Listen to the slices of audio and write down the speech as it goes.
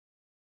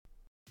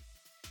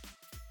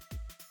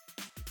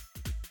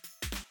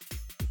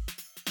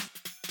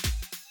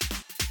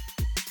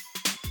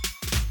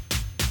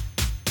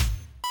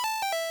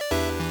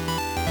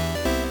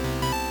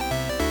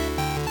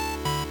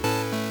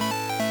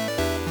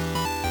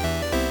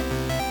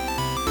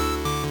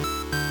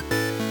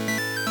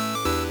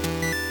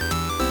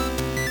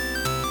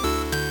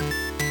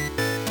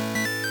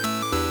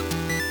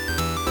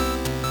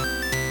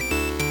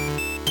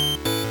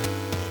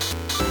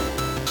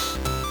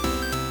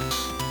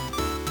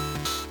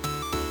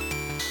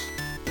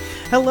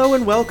Hello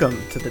and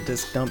welcome to the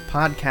Disc Dump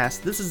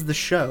Podcast. This is the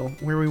show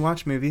where we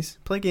watch movies,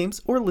 play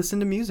games, or listen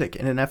to music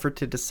in an effort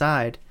to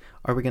decide,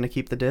 are we going to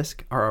keep the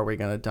disc or are we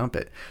going to dump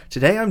it?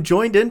 Today I'm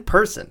joined in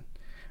person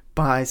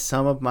by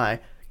some of my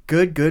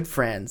good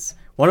friends.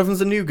 One of them's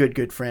a new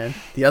good friend.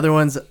 The other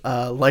one's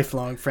a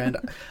lifelong friend.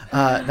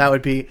 That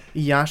would be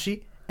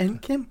Yashi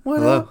and Kim.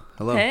 Hello.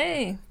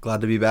 Hey.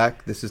 Glad to be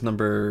back. This is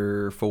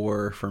number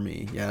 4 for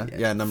me.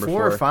 Yeah, number 4.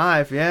 4 or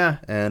 5, yeah.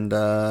 And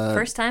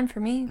First time for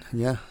me.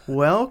 Yeah.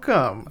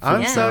 Welcome.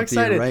 I'm so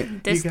excited.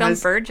 Right. Disc Dump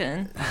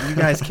Virgin. You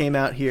guys came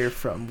out here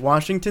from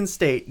Washington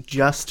State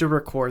just to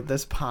record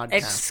this podcast.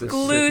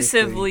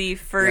 Exclusively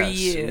for Yes.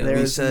 you.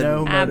 There's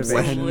no motivation.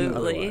 Absolutely.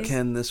 otherwise.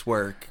 Can this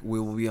work? We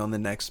will be on the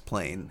next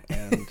plane.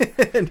 And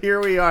And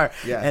here we are.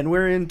 Yeah. And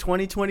we're in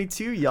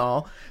 2022,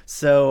 y'all.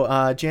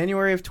 So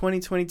January of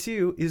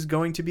 2022 is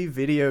going to be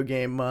video game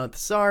month.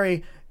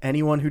 Sorry,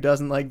 anyone who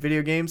doesn't like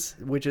video games,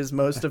 which is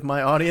most of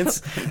my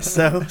audience.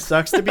 So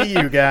sucks to be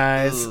you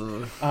guys.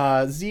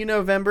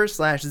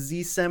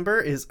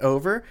 Z-November/Zcember is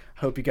over.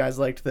 Hope you guys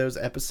liked those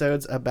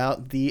episodes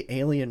about the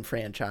Alien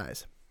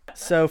franchise.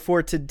 So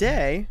for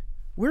today,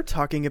 we're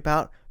talking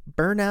about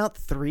Burnout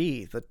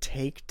 3, The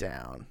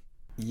Takedown.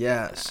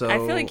 yeah, so I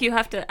feel like you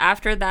have to,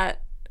 after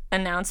that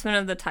announcement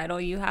of the title,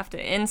 you have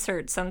to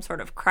insert some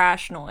sort of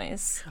crash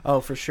noise.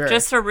 Oh, for sure.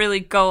 Just to really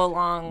go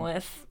along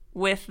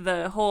with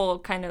the whole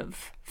kind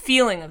of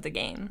feeling of the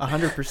game.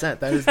 100%.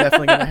 That is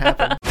definitely going to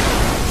happen.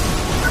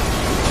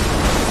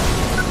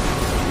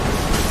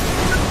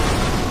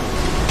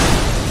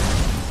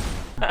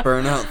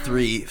 Burnout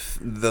 3,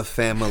 the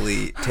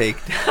family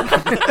takedown.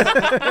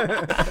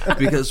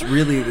 Because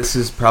really, this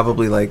is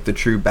probably like the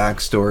true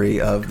backstory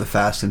of the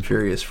Fast and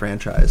Furious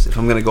franchise. If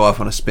I'm going to go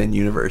off on a spin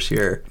universe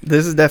here.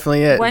 This is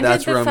definitely it. When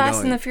That's did where the I'm Fast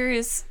going. and the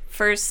Furious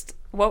first...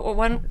 when was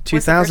the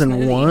first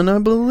 2001, movie? I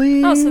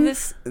believe. Oh, so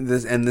this...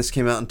 This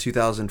came out in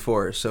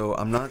 2004, so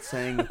I'm not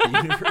saying that the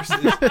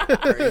universes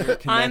are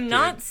interconnected. I'm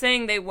not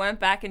saying they went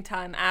back in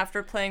time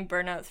after playing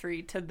Burnout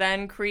 3 to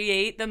then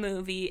create the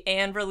movie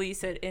and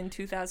release it in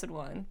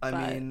 2001. I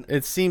but mean,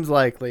 It seems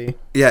likely.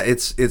 yeah,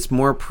 it's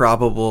more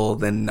probable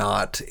than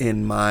not.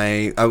 In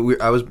my, I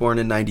was born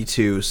in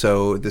 '92,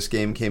 so this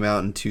game came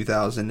out in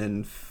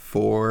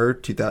 2004.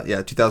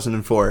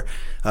 2004.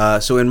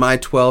 So in my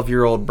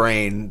 12-year-old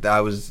brain,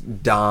 I was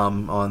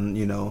Dom on,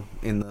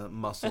 in the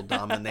Muscle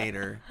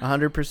Dominator.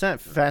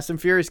 100%. Fast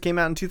and Furious came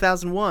out in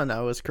 2001.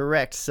 I was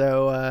correct.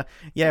 So,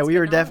 yeah, we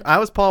were good I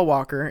was Paul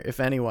Walker, if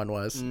anyone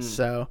was.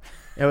 So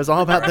it was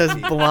all about those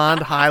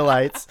blonde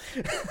highlights.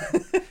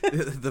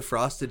 The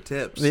frosted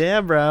tips.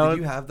 Yeah, bro. Did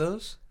you have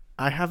those?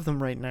 I have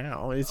them right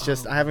now. It's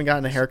just I haven't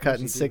gotten a haircut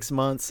in 6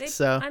 months. they,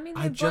 so, I mean,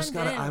 they I just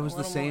blend got. in I was a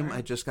the little same. more.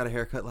 I just got a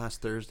haircut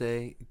last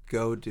Thursday.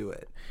 Go do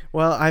it.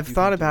 well, I've You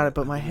thought can do about it. it,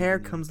 but my I hair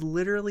believe in you. comes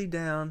literally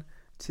down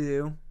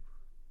to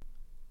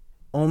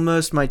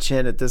almost my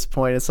chin at this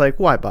point. It's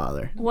like, why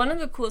bother? One of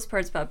the coolest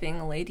parts about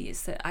being a lady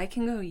is that I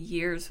can go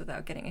years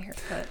without getting a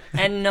haircut,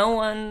 and no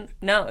one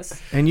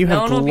knows. And you No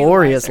have one will be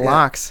glorious wiser.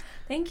 locks.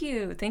 Thank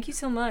you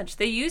so much.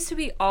 They used to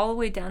be all the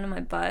way down to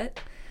my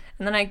butt,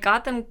 and then I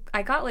got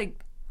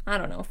like, I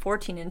don't know,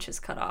 14 inches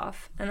cut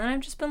off, and then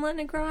I've just been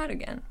letting it grow out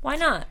again. Why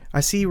not? I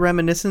see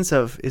reminiscence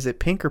of, is it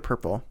pink or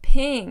purple?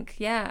 Pink,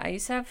 yeah. I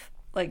used to have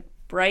like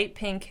bright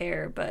pink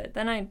hair, but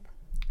then I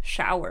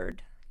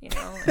showered,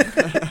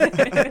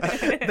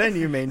 Then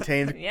you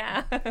maintained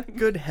yeah,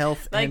 good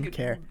health and like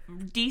care.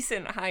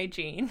 decent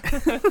hygiene.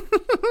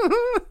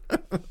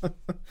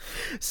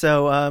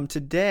 So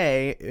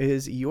today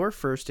is your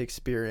first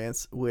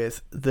experience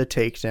with The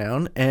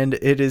Takedown, and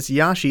it is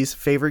Yashi's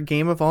favorite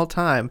game of all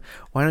time.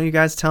 Why don't you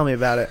guys tell me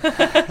about it?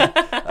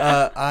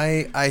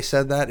 I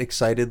said that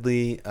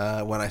excitedly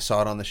when I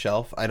saw it on the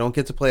shelf. I don't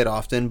get to play it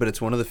often, but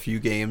it's one of the few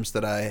games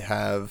that I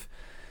have.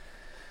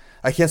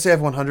 I can't say I've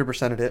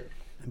 100%ed it,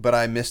 but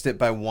I missed it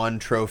by one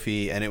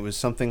trophy, and it was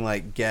something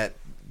like get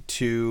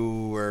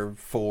 2 or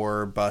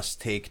 4 bus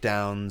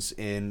takedowns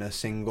in a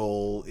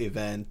single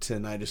event,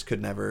 and I just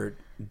could never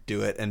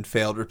do it and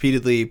failed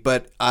repeatedly.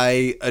 But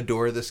I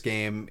adore this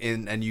game,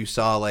 and you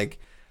saw like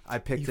I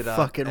picked You it up.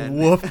 fucking and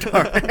whooped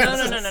our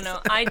ass. No.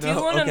 I do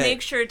No, want to okay.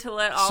 make sure to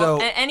let all So,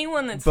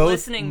 anyone that's both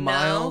listening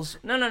Miles-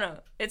 know. No.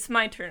 It's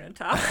my turn to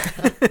talk.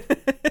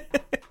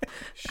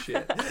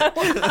 Shit.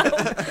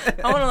 I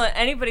want to let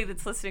anybody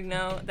that's listening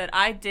know that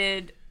I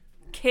did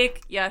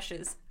kick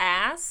Yash's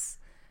ass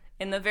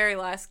in the very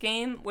last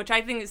game, which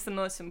I think is the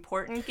most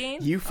important game.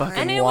 You fucking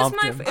and it was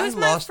whomped him. it was I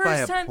my lost first by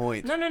a time.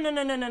 point. No.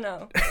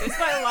 It was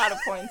by a lot of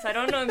points. I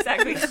don't know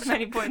exactly how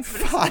many points,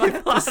 but it's 5 by a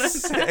to lot of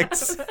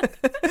 6.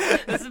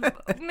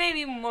 It's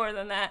maybe more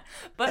than that.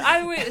 But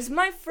it was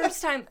my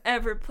first time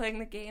ever playing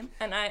the game,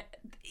 and I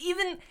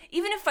even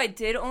if I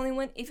did only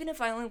win, even if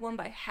I only won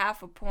by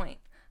half a point,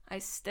 I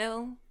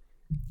still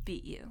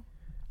beat you.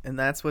 And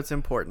that's what's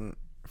important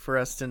for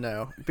us to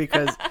know,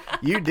 because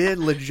you did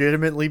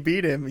legitimately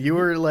beat him. You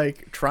were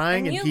like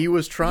trying, and he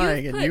was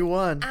trying, and you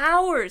won.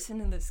 Hours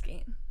into this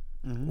game.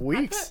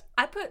 Weeks.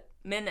 I put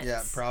minutes.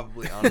 Yeah,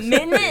 probably. Honestly,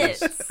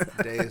 Minutes.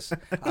 days.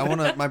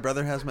 My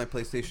brother has my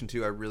PlayStation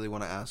 2. I really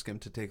want to ask him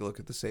to take a look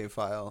at the save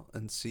file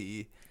and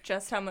see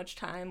just how much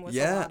time was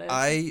Yeah,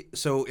 allotted.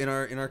 so in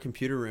our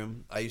computer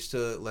room, I used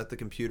to let the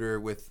computer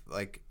with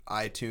like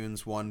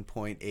iTunes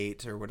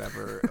 1.8 or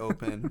whatever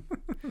open,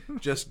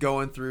 just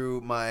going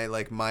through my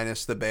like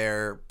Minus the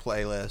Bear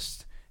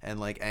playlist and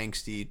like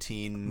angsty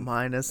teen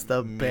Minus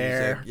the music.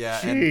 Bear.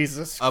 Yeah,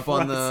 Jesus and up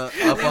on Christ.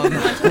 the up on We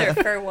went to the their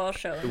farewell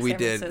show in We San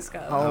did.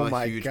 Francisco. Oh I'm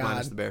my a huge God.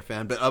 Minus the Bear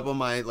fan, but up on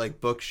my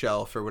like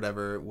bookshelf or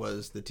whatever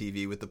was the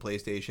TV with the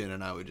PlayStation,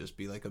 and I would just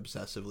be like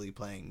obsessively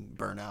playing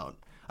Burnout.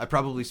 I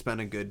probably spent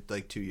a good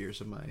like 2 years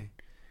of my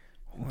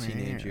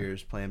teenage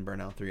years playing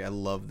Burnout 3. I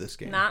love this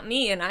game. Not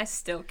me, and I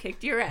still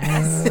kicked your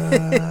ass.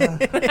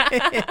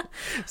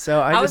 So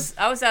I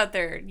was out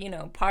there,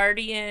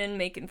 partying,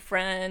 making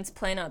friends,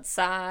 playing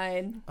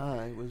outside.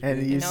 I was and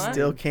being you know what?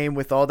 still came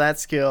with all that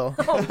skill.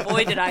 Oh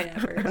boy, did I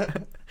ever!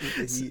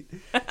 the heat.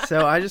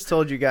 So I just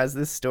told you guys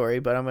this story,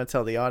 but I'm going to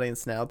tell the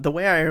audience now. The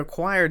way I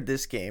acquired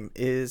this game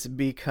is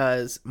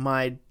because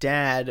my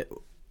dad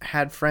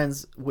had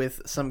friends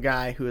with some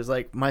guy who was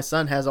like, my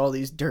son has all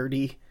these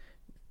dirty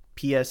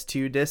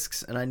PS2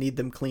 discs and I need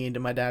them cleaned.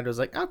 And my dad was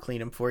like, I'll clean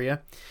them for you.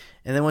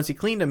 And then once he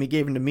cleaned them, he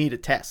gave them to me to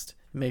test,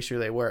 make sure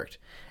they worked.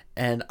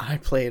 And I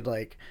played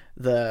like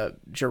the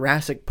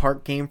Jurassic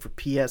Park game for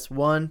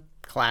PS1,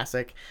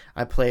 classic.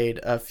 I played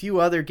a few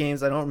other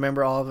games. I don't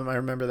remember all of them. I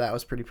remember that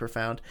was pretty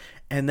profound.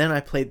 And then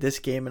I played this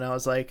game and I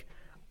was like,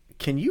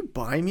 can you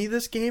buy me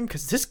this game?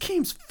 Because this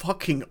game's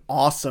fucking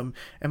awesome.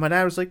 And my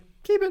dad was like,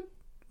 keep it.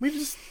 We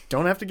just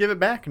don't have to give it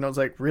back. And I was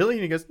like, really?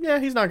 And he goes, yeah,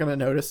 he's not going to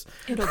notice.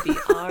 It'll be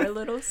our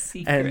little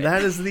secret. And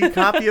that is the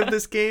copy of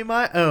this game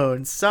I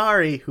own.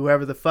 Sorry,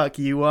 whoever the fuck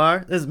you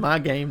are. This is my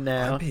game I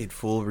now. paid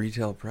full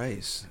retail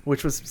price.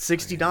 Which was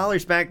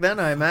 $60 back then,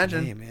 I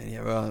imagine. Hey man,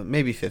 yeah, well,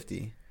 maybe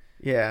 50.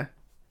 Yeah.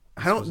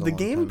 was The a long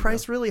game time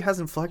price ago. really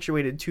hasn't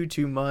fluctuated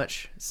too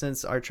much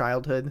since our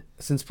childhood.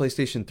 Since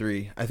PlayStation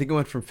 3, I think it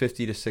went from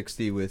 50 to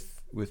 60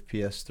 with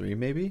PS3,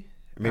 maybe,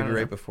 or maybe don't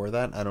right know. before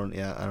that. I don't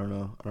know.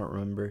 I don't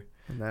remember.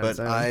 And that But is,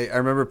 I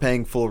remember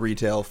paying full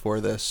retail for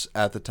this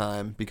at the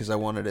time because I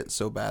wanted it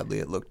so badly.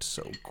 It looked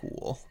so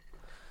cool.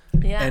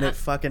 yeah, and it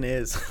fucking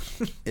is.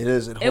 It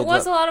is. It holds it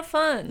was up. a lot of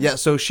fun. Yeah,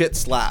 so shit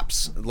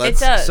slaps.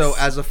 does. So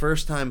as a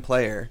first-time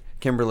player,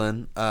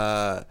 Kimberlyn,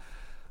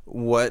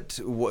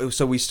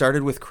 so we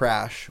started with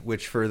Crash,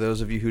 which for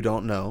those of you who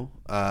don't know,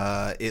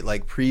 it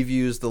like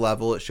previews the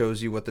level. It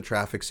shows you what the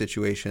traffic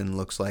situation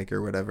looks like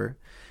or whatever.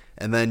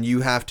 And then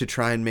you have to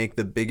try and make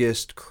the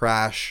biggest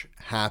crash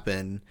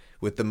happen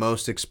with the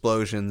most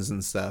explosions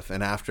and stuff.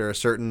 And after a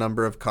certain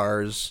number of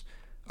cars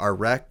are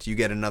wrecked, you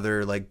get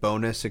another like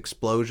bonus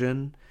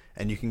explosion.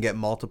 And you can get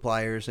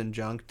multipliers and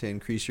junk to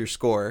increase your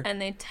score.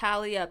 And they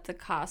tally up the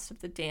cost of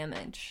the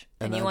damage.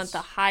 And And you want the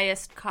that's-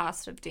 highest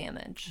cost of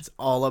damage. It's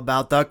all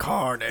about the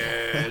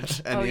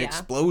carnage. And Oh, the yeah.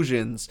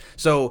 explosions.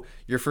 So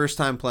your first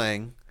time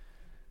playing,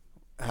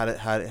 how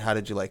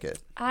did you like it?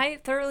 I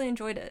thoroughly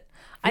enjoyed it.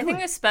 I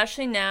think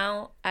especially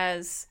now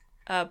as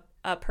a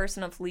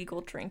person of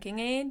legal drinking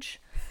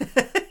age,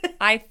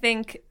 I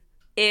think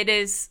it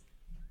is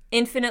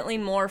infinitely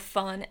more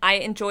fun. I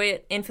enjoy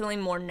it infinitely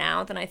more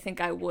now than I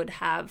think I would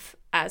have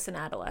as an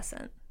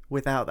adolescent.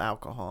 Without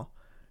alcohol.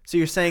 So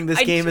you're saying this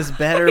I game don't- is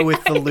better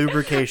with the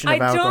lubrication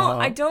of alcohol?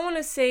 I don't want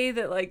to say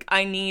that like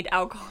I need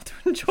alcohol to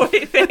enjoy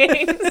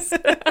things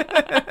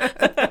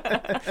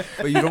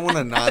But you don't want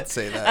to not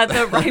say that. at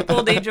the ripe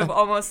old age of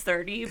almost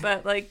 30,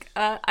 but like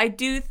I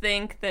do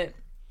think that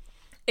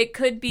it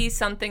could be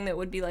something that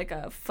would be like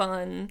a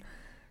fun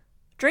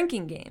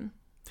drinking game.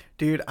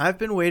 Dude, I've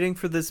been waiting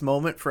for this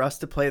moment for us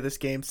to play this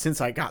game since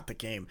I got the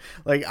game.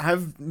 Like,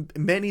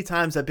 many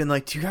times I've been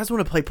like, do you guys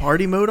want to play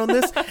party mode on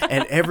this?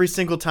 And every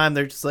single time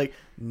they're just like,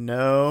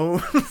 no.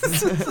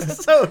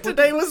 So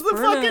today was the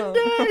fucking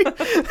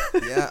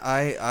day. Yeah,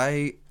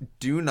 I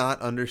do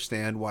not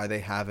understand why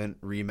they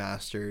haven't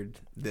remastered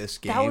this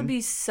game. That would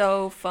be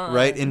so fun.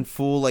 right in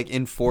full, like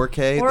in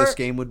 4K. Or- This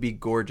game would be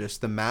gorgeous.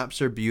 The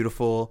maps are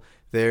beautiful.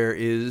 There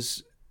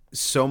is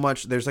so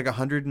much. There's like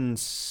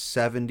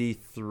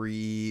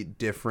 173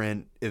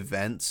 different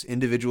events,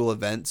 individual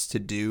events to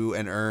do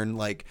and earn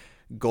like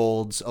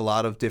golds. A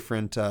lot of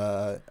different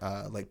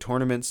like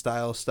tournament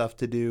style stuff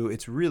to do.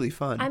 It's really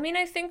fun. I mean,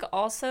 I think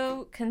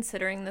also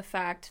considering the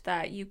fact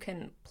that you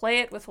can play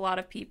it with a lot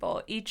of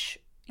people, each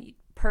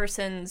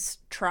person's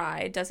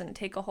try doesn't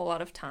take a whole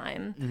lot of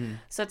time. Mm-hmm.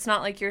 So it's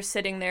not like you're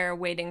sitting there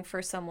waiting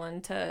for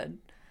someone to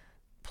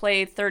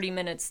play 30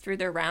 minutes through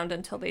their round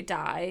until they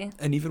die.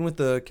 And even with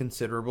the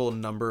considerable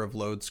number of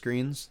load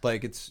screens,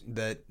 like it's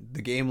that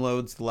the game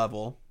loads the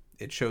level,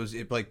 it shows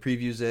it, like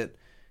previews it,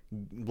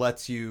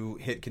 lets you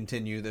hit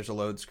continue, there's a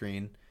load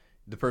screen.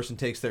 The person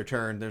takes their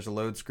turn, there's a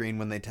load screen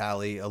when they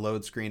tally, a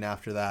load screen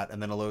after that,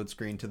 and then a load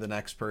screen to the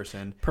next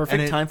person.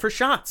 Perfect And time for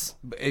shots.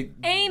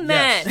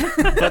 Amen. Yes.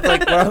 But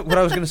like what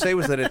I was going to say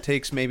was that it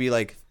takes maybe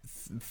like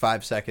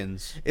 5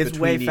 seconds. It's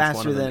between way each one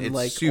faster of them. than It's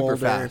like super older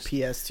fast.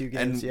 PS2 games.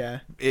 And Yeah,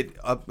 it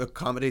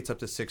accommodates up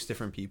to 6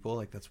 different people.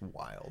 Like, that's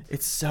wild.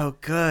 it's so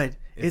good.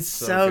 It's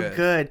so so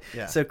good.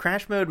 Yeah. So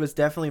Crash Mode was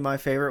definitely my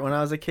favorite when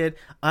I was a kid.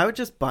 I would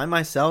just by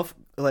myself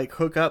like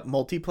hook up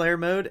multiplayer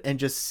mode and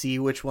just see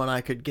which one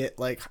I could get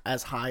like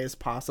as high as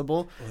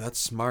possible. Well, that's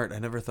smart. I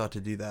never thought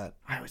to do that.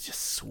 I would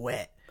just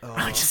sweat. Oh.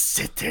 I would just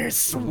sit there and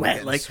sweat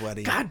getting like,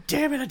 sweaty. God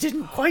damn it, I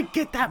didn't quite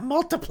get that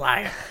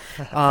multiplier.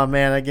 Oh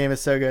man, that game is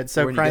so good.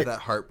 So When you get that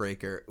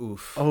heartbreaker,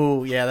 oof.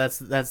 oh yeah, that's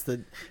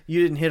the.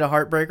 You didn't hit a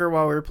heartbreaker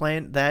while we were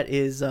playing. That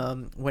is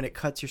when it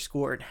cuts your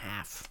score in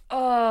half.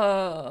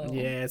 Oh.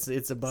 Yeah,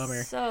 it's a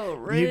bummer. So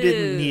rude. You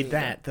didn't need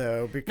that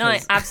though, because No,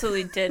 I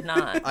absolutely did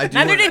not. I do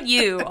Neither want- did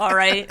you. All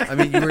right. I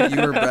mean, you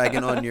were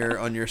bragging on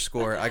your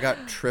score. I got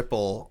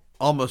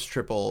almost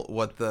triple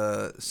what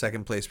the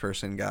second place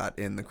person got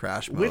in the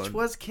Crash mode. which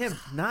was Kim,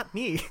 not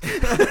me.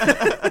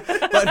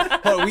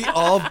 but we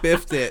all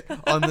biffed it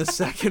on the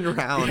second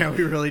round. Yeah,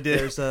 we really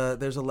did. There's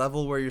a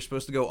level where you're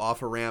supposed to go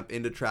off a ramp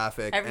into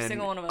traffic. Every and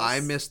single one of us. I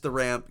missed the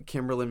ramp.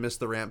 Kimberlyn missed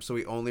the ramp, so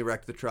we only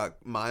wrecked the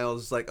truck.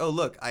 Miles is like, "Oh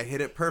look, I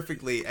hit it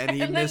perfectly," and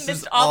he And then misses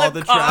missed all all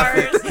the the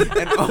traffic cars.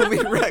 and only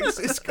wrecks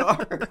his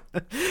car.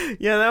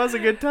 Yeah, that was a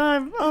good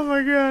time. Oh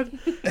my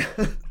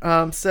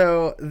god.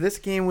 So this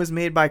game was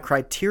made by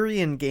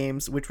Criterion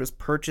Games, which was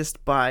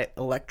purchased by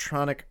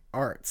Electronic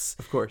Arts.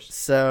 Of course.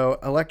 So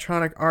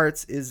Electronic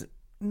Arts is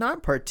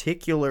not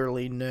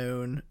particularly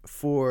known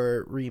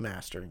for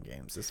remastering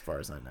games, as far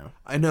as I know.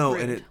 I know,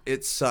 and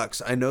it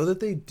sucks. I know that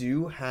they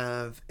do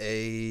have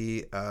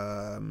a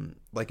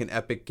like an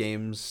Epic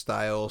Games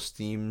style,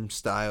 Steam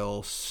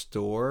style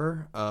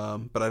store,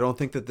 but I don't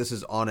think that this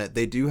is on it.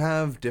 They do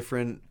have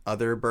different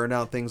other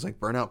Burnout things, like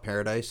Burnout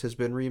Paradise has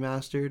been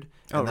remastered.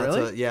 Oh, And that's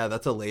really?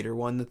 that's a later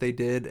one that they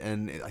did,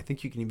 and I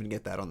think you can even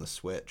get that on the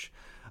Switch.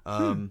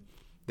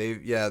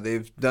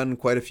 They've done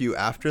quite a few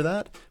after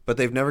that, but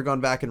they've never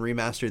gone back and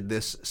remastered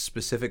this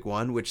specific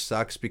one, which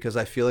sucks because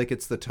I feel like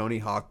it's the Tony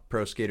Hawk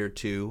Pro Skater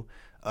 2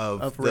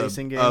 of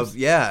racing games.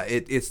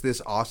 It's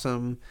this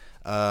awesome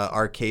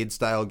arcade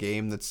style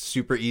game that's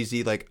super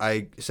easy. Like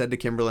I said to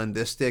Kimberlyn,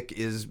 this stick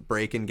is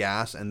brake and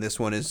gas, and this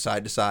one is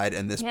side to side,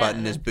 and this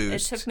button is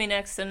boost. It took me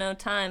next to no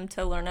time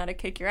to learn how to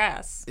kick your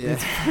ass. Yeah.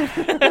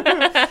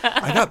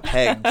 I got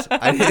pegged.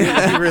 I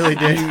didn't, You really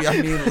did.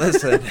 I mean,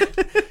 listen,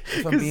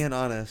 if I'm being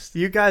honest.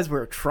 You guys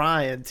were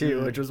trying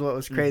too, which was what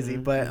was crazy.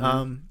 But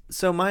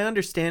so my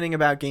understanding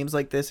about games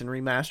like this and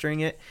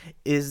remastering it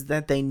is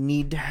that they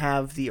need to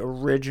have the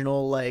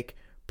original like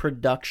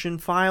production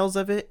files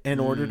of it in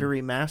order to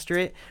remaster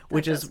it,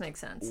 which That is does make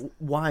sense.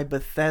 why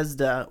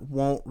Bethesda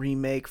won't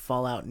remake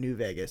Fallout New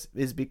Vegas,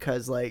 is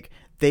because like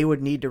they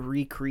would need to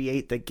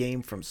recreate the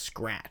game from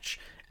scratch.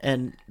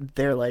 And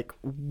they're like,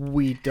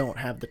 we don't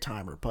have the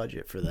time or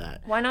budget for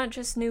that. Why not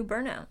just new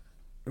Burnout?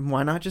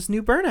 Why not just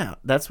new Burnout?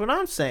 That's what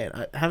I'm saying.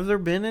 Have there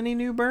been any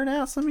new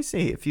Burnouts? Let me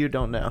see if you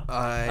don't know.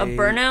 A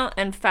Burnout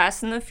and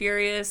Fast and the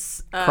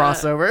Furious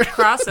Crossover.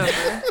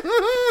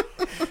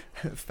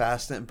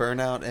 Fast and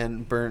Burnout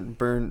and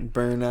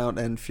Burnout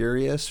and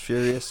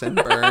Furious and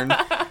Burn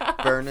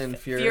and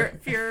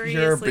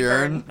Furiously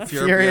Burn.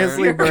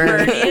 Furiously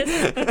Burn.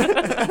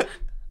 Furious.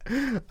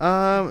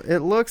 It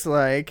looks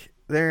like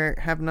there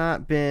have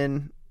not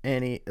been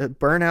any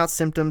burnout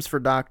symptoms for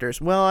doctors.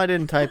 Well, I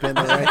didn't type in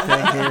the right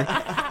thing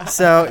here.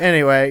 So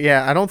anyway,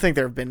 yeah, I don't think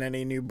there have been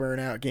any new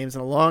Burnout games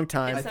in a long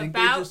time. I think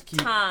about they just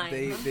keep time.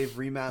 they've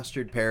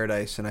remastered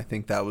Paradise, and I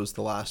think that was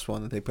the last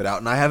one that they put out.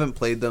 And I haven't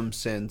played them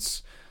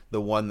since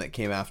the one that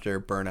came after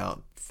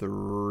Burnout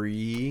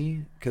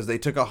 3, because they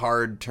took a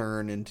hard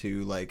turn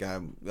into like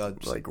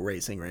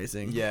racing.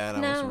 yeah,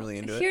 and I wasn't really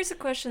into it. Here's a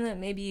question that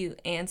maybe you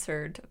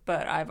answered,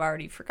 but I've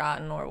already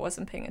forgotten or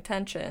wasn't paying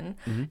attention.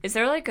 Mm-hmm. Is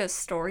there like a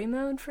story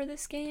mode for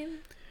this game?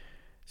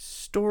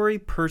 Story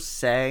per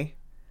se,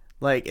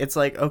 like it's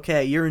like,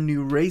 okay, you're a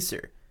new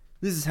racer.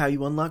 This is how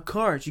you unlock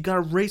cars. You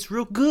gotta race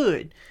real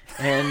good,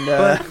 and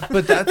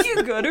But that's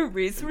You gotta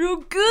race real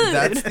good.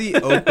 that's the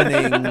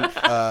opening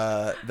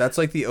that's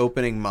like the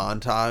opening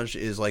montage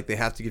is like they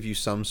have to give you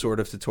some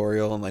sort of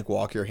tutorial and like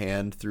walk your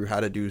hand through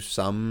how to do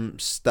some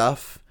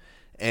stuff,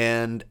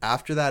 and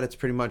after that it's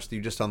pretty much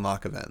you just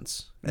unlock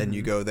events and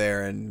you go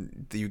there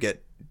and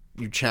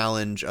you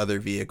challenge other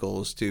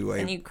vehicles to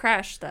and you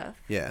crash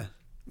stuff. yeah.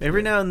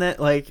 every now and then,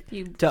 like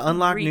You to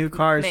unlock new wreak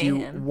cars,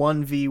 mayhem. you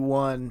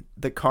 1v1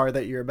 the car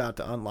that you're about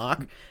to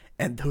unlock.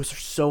 And those are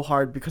so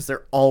hard because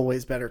they're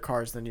always better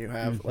cars than you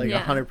have, like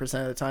Yeah.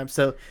 100% of the time.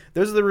 So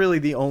those are really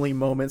the only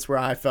moments where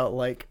I felt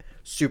like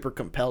super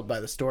compelled by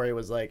the story.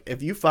 Was like,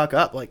 if you fuck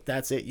up, like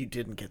that's it. You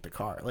didn't get the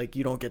car. Like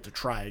you don't get to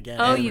try again.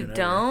 Oh, over you and over.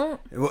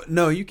 don't? Well,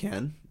 no, you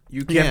can.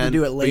 You have to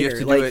do it but you later.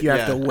 have to You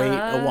have to wait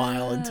a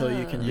while until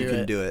you can do you it.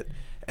 can do it.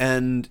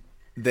 And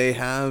they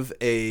have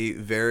a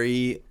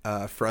very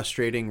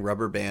frustrating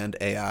rubber band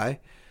AI.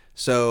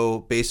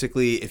 So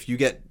basically, if you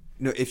get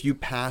if you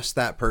pass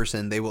that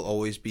person, they will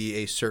always be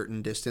a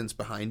certain distance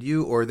behind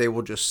you, or they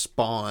will just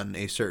spawn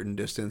a certain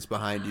distance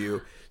behind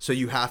you. So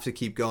you have to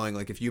keep going.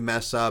 Like if you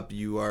mess up,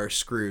 you are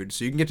screwed.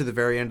 So you can get to the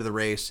very end of the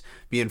race,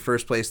 be in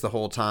first place the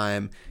whole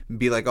time,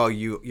 be like, oh,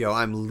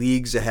 I'm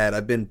leagues ahead.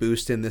 I've been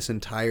boosting this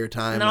entire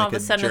time. And then like all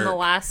of a sudden, in the jerk.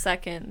 last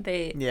second,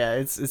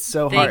 it's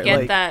so they hard. get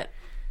like, that.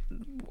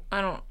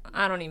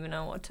 I don't even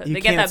know what to. You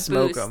They get can't that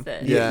smoke boost. 'em.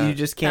 That, Yeah. You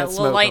just can't that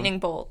smoke little 'em. lightning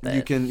bolt. That,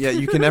 You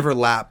can never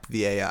lap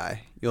the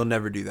AI. You'll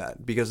never do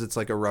that because it's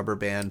like a rubber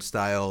band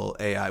style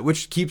AI,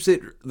 which keeps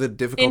the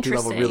difficulty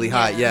level really Interesting,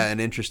 high. yeah. Yeah, and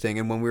interesting.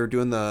 And when we were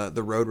doing the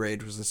road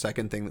rage was the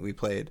second thing that we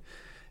played.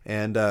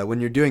 And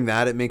when you're doing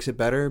that, it makes it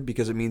better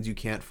because it means you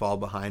can't fall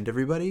behind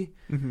everybody.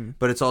 Mm-hmm.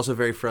 But it's also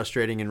very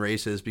frustrating in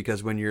races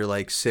because when you're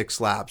like 6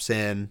 laps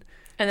in,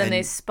 and then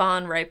they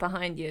spawn right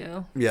behind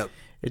you. Yep.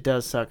 It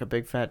does suck a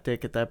big fat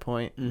dick at that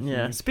point. Mm-hmm.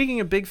 Yeah. Speaking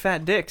of big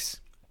fat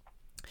dicks,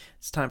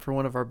 it's time for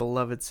one of our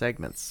beloved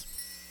segments.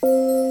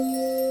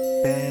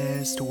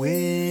 Best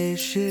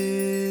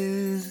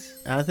wishes.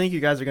 I think you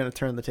guys are going to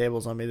turn the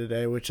tables on me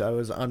today, which I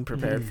was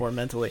unprepared for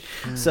mentally.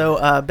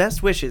 So,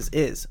 Best Wishes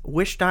is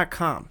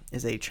Wish.com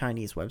is a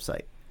Chinese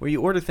website where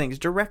you order things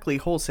directly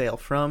wholesale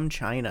from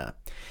China.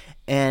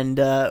 And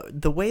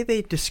the way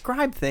they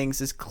describe things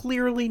is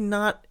clearly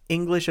not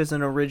English as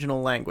an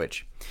original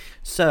language.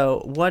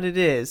 So what it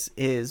is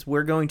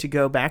we're going to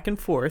go back and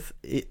forth.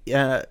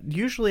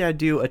 Usually I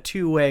do a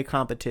 2-way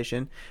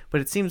competition, but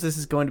it seems this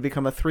is going to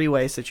become a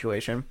 3-way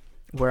situation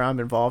where I'm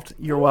involved.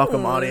 You're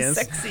welcome, Ooh, audience.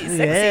 Sexy,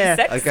 Yeah.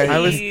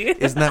 sexy.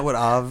 Isn't that what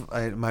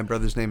my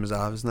brother's name is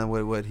Av? Isn't that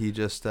what he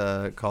just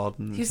called?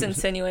 He's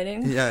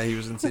insinuating. Yeah, he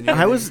was insinuating.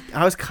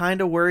 I was kind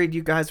of worried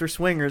you guys were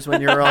swingers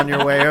when you were on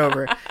your way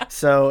over.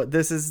 So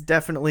this is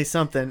definitely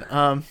something.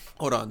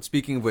 Hold on.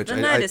 Speaking of which, The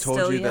night I is told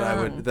still you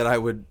young. that I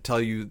would tell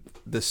you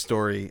this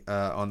story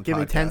on the Give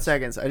me 10 podcast.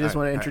 seconds. I just All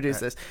want to right, introduce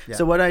all right, this. yeah.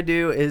 So what I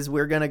do is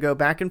we're going to go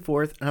back and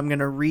forth, and I'm going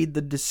to read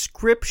the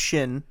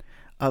description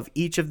of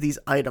each of these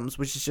items,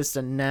 which is just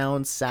a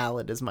noun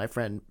salad, as my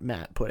friend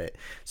Matt put it.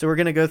 So we're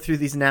going to go through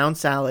these noun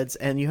salads,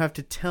 and you have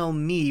to tell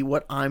me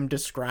what I'm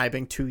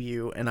describing to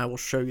you, and I will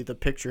show you the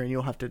picture, and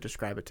you'll have to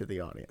describe it to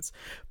the audience.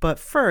 But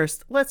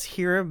first, let's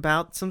hear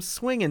about some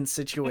swinging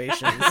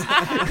situations.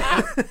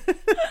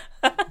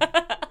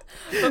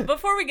 But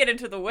before we get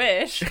into the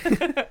wish,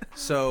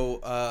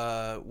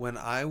 So when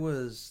I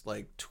was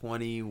like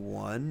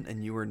 21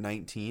 and you were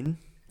 19,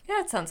 yeah,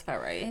 that sounds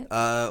about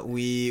right.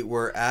 we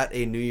were at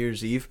a New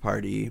Year's Eve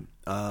party.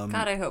 God,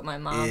 I hope my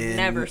mom in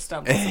never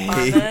stumbles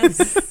upon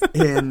this.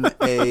 In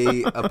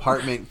a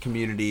apartment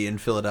community in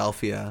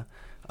Philadelphia,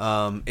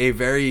 a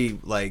very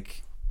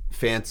like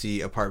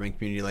fancy apartment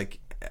community. Like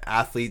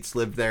athletes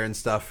lived there and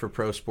stuff for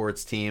pro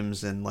sports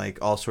teams, and like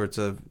all sorts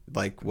of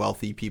like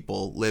wealthy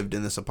people lived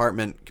in this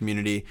apartment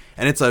community.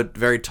 And it's a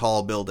very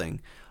tall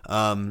building.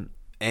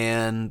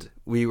 And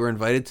we were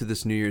invited to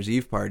this New Year's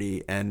Eve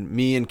party, and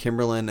me and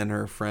Kimberlyn and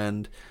her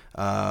friend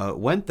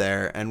went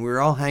there, and we were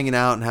all hanging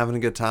out and having a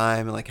good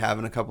time and like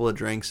having a couple of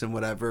drinks and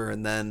whatever.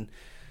 And then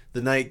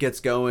the night gets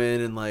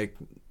going, and like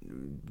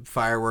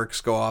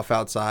fireworks go off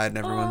outside, and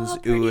everyone's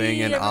pretty. oohing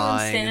and Everyone's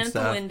eyeing standing and at the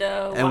stuff.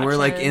 window, And we're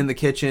like watching. in the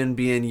kitchen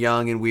being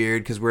young and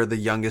weird because we're the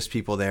youngest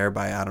people there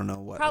by I don't know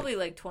what. Probably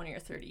like 20 or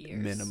 30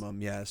 years.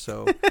 Minimum, yeah.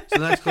 So the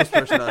next close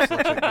person to us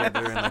looks like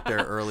they're in like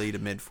their early to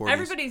mid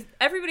 40s.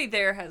 Everybody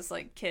there has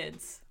like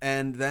kids.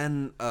 And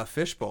then a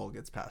fishbowl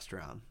gets passed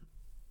around,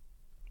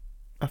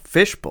 A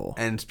fishbowl.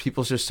 and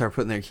people just start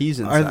putting their keys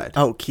inside.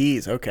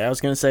 Keys. Okay, I was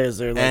going to say, is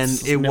there like And it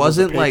snivels of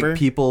wasn't like paper?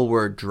 people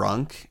were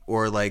drunk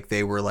or like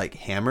they were like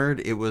hammered.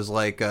 It was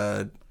like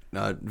a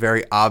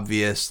very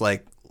obvious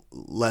like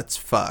let's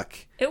fuck.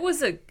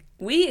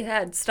 We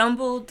had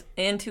stumbled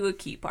into a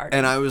key party.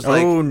 And I was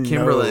like, Oh, no.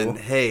 Kimberlyn,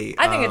 hey,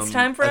 I think it's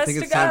time for I us think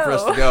to it's time for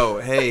us go." to go.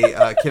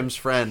 Hey, Kim's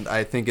friend,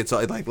 I think it's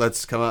like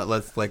let's come out.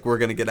 Let's like we're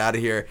gonna get out of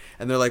here.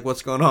 And they're like,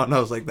 what's going on? And I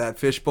was like, that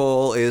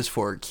fishbowl is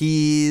for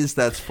keys.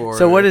 That's for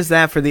So what is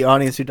that for the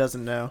audience who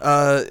doesn't know?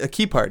 a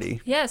key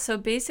party? Yeah, so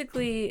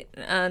basically,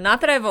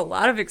 not that I have a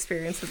lot of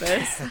experience with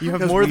this. You have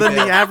Because more we than the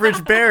bailed.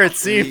 average bear, it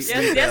seems.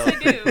 Yes, I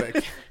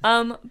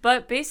do.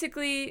 But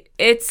basically,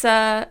 it's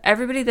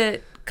everybody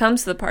that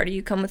comes to the party,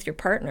 you come with your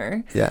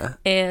partner. Yeah.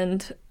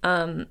 And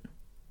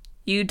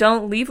you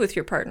don't leave with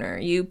your partner.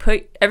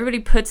 Everybody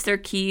puts their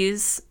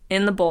keys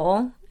in the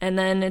bowl, and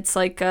then it's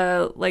like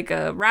a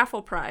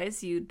raffle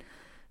prize. You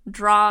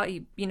draw,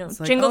 like,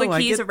 jingle oh, the I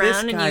keys get this around,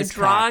 and you guy's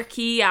draw pack. a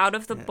key out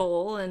of the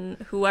bowl, and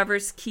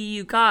whoever's key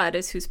you got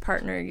is whose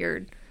partner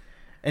you're.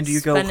 And do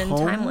you go Spending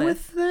home time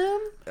with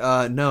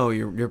them? No,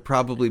 you're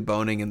probably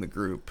boning in the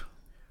group.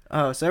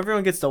 Oh, so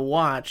everyone gets to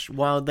watch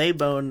while they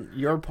bone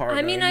your partner.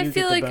 I mean, and I you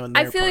feel get to like bone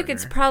their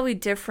it's partner. probably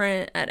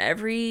different at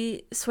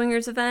every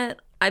swingers event.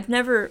 I've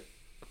never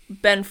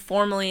been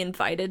formally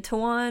invited to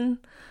one.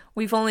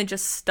 We've only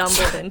just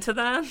stumbled into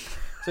them.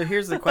 So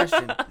here's the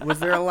question: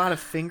 was there a lot of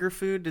finger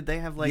food? Did they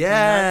have like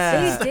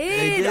Yeah. nuts? They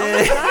did. They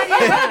Oh did. my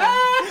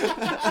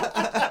god,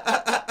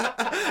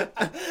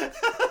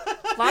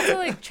 yeah. Lots of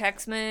like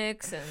Chex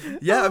Mix and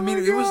Yeah, I mean,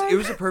 my it God.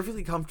 was a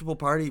perfectly comfortable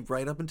party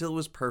right up until it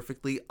was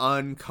perfectly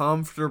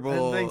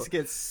uncomfortable. And things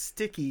get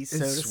sticky,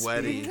 so It's to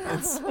sweaty. speak.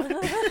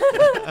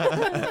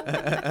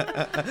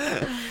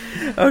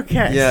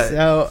 Okay, Yeah.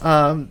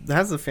 so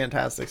that's a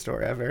fantastic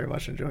story. I very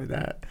much enjoyed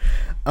that.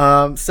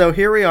 So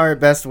here we are at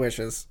Best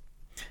Wishes.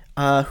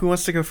 Who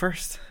wants to go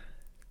first?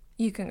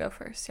 you can go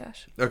first,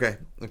 Yash. Okay.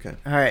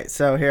 All right,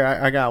 so here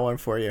I got one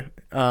for you.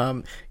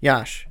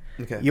 Yash,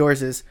 Okay.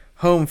 yours is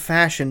home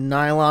fashion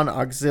nylon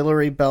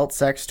auxiliary belt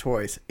sex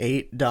toys,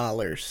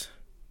 $8.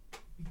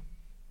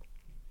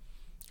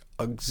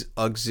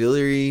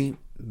 Auxiliary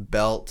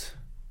belt.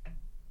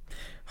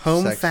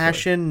 Home Sex toy.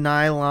 fashion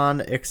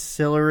nylon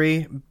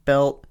auxiliary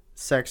belt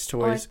sex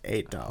toys,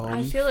 $8.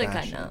 I feel like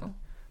fashion. I know.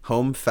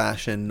 Home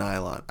fashion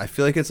nylon. I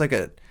feel like it's like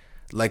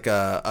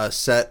a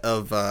set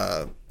of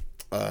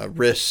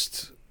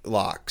wrist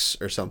locks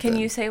or something. Can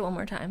you say it one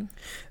more time?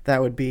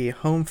 That would be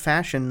home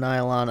fashion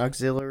nylon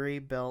auxiliary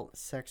belt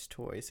sex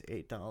toys,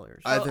 $8. Oh,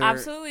 Either-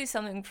 absolutely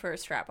something for a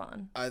strap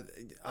on.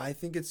 I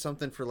think it's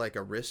something for like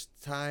a wrist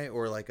tie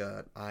or like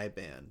a eye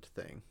band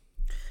thing.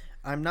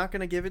 I'm not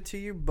gonna give it to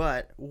you,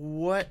 but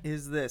what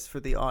is this for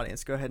the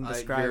audience? Go ahead and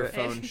describe your it.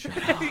 phone shut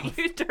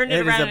You turned it,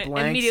 It is around a and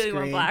blank immediately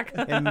screen. went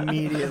black.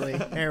 Immediately.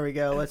 There we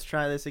go. Let's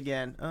try this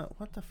again. Oh,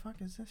 what the fuck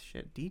is this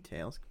shit?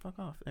 Details. Fuck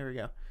off. There we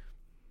go.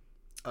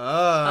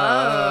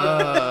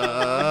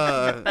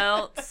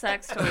 Belt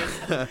sex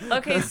toys.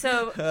 Okay,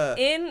 so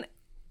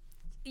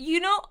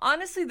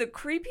honestly, the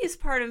creepiest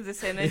part of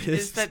this image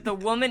is that the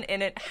woman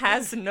in it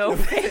has no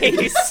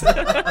face.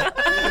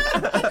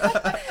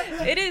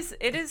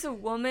 It is a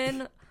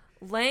woman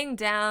laying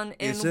down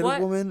in Is it what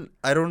a woman?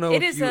 I don't know.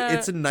 it is.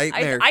 It's a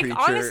nightmare I creature.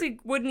 honestly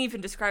wouldn't even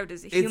describe it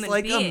as a human it's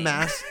like being. a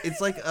mass. It's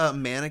like a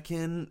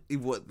mannequin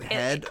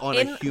head on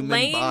in a human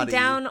laying body.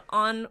 down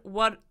on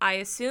what I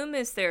assume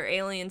is their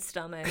alien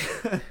stomach.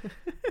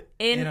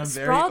 in a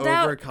very sprawled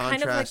out, over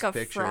kind of like contrast a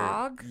picture.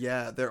 frog.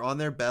 Yeah, they're on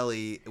their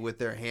belly with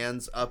their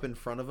hands up in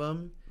front of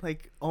them,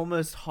 Like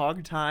almost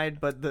hog-tied,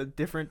 but the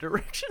different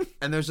direction.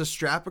 and there's a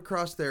strap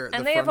across their. And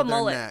the they have front a of their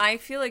mullet. neck. I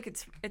feel like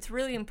it's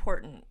really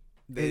important.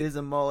 It is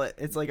a mullet.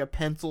 It's like a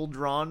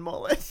pencil-drawn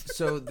mullet.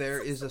 So there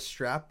is a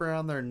strap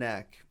around their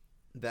neck.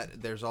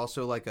 That there's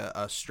also like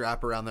a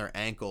strap around their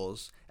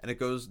ankles, and it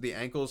goes. The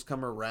ankles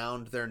come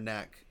around their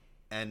neck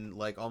and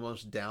like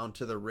almost down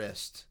to the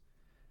wrist,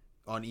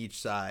 on each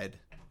side.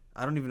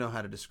 I don't even know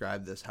how to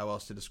describe this. How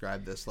else to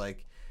describe this?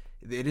 Like,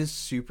 it is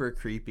super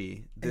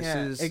creepy.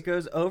 It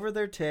goes over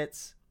their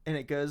tits, and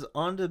it goes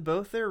onto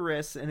both their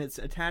wrists, and it's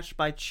attached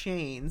by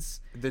chains.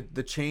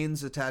 The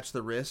chains attach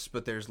the wrists,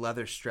 but there's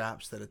leather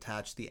straps that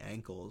attach the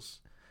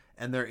ankles,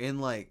 and they're in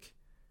like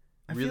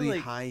I feel really like-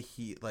 high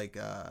heat, like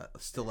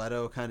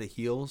stiletto kind of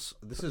heels.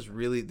 This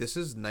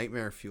is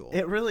nightmare fuel.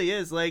 It really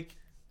is. Like,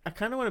 I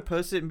kind of want to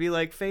post it and be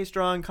like, face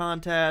drawing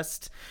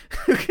contest.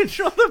 Who can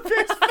draw the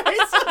best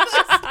face on this?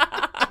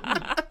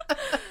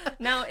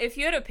 Now, if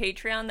you had a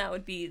Patreon, that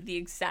would be the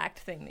exact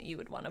thing that you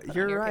would want to put on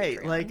You're your right.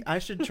 Patreon. Like, I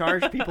should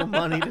charge people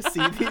money to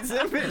see these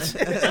images.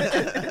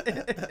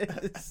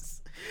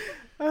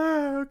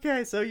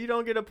 Okay, so you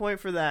don't get a point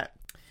for that.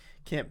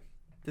 Kim,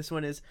 this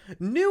one is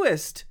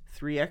newest!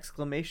 3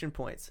 exclamation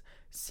points.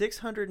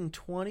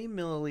 620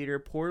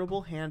 milliliter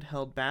portable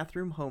handheld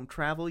bathroom home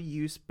travel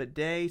use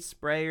bidet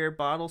sprayer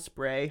bottle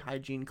spray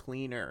hygiene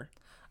cleaner.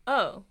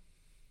 Oh,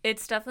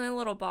 it's definitely a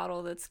little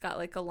bottle that's got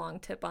like a long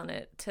tip on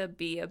it to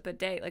be a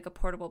bidet, like a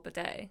portable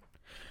bidet.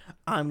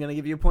 I'm going to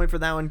give you a point for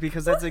that one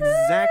because that's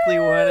exactly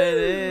what it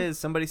is.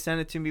 Somebody sent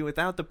it to me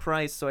without the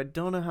price, so I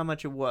don't know how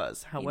much it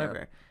was.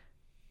 However,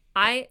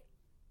 I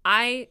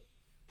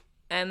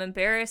am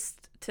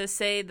embarrassed to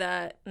say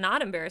that,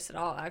 not embarrassed at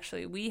all,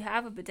 actually. We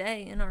have a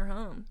bidet in our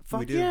home.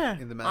 fuck we do yeah.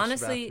 in the master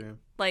Honestly, bathroom.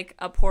 like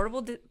a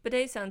portable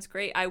bidet sounds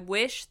great. I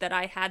wish that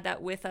I had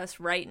that with us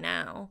right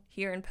now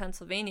here in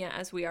Pennsylvania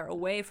as we are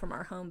away from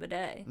our home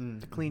bidet.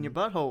 To clean your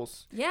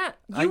buttholes. Yeah,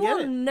 I you get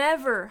will it.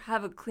 never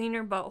have a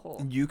cleaner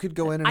butthole. You could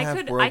go in and I have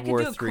could World War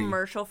do a III.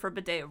 commercial for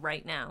bidet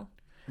right now.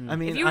 I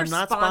mean, If you were I'm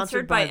not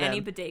sponsored by them. any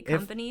bidet If-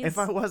 companies- If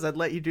I was, I'd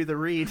let you do the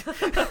read.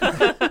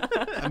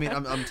 I mean,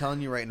 I'm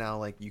telling you right now,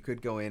 like you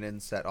could go in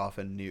and set off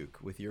a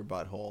nuke with your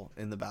butthole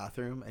in the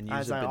bathroom and use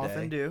As a I bidet,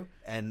 often do.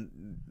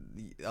 and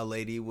a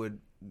lady would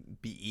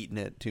be eating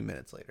it 2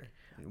 minutes later.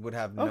 It would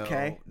have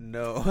Okay.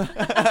 no.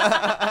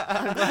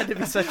 I'm glad to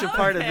be such a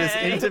part of this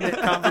Okay. intimate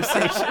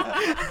conversation.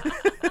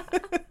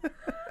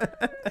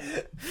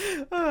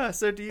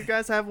 So do you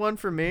guys have one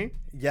for me?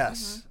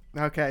 Yes,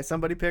 Okay,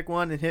 somebody pick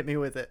one and hit me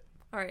with it.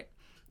 All right,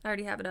 I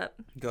already have it up.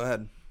 go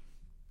ahead.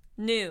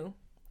 New,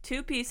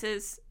 2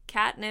 pieces,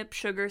 catnip,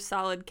 sugar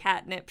solid,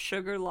 catnip,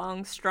 sugar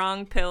long,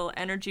 strong pill,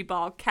 energy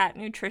ball, cat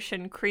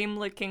nutrition, cream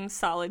licking,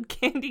 solid,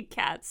 candy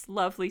cats,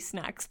 lovely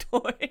snacks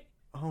toy.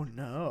 Oh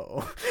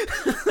no.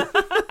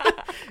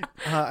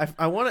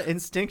 I want to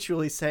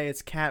instinctually say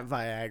it's cat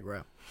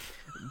Viagra,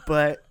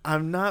 but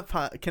I'm not.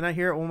 Can I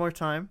hear it one more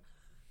time?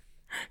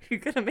 You're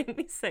gonna make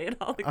me say it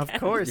all again. Of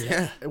course.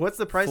 Yeah. What's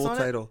the price Full on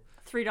title.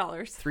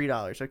 $3. it?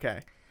 $3.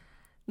 Okay.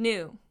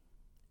 New,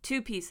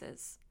 2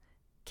 pieces.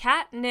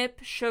 Catnip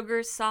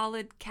sugar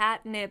solid,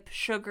 catnip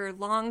sugar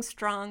long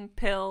strong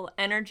pill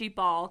energy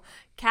ball,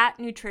 cat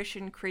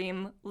nutrition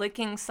cream,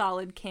 licking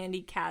solid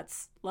candy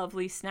cats,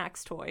 lovely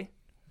snacks toy.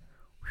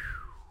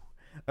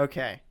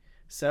 Okay,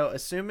 so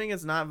assuming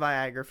it's not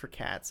Viagra for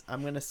cats,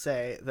 I'm going to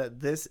say that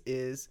this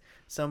is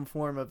some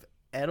form of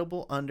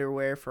edible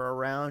underwear for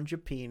around your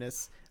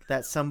penis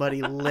that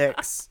somebody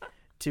licks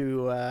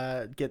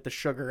to get the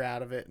sugar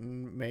out of it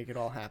and make it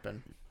all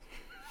happen.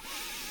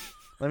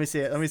 Let me see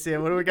it.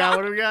 What do we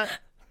got?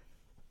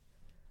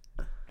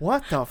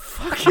 What the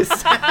fuck is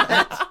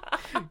that?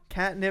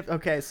 Catnip.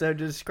 Okay, so to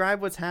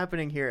describe what's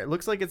happening here, it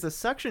looks like it's a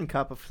suction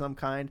cup of some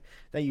kind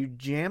that you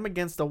jam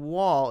against a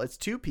wall. It's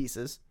 2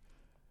 pieces,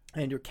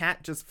 and your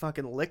cat just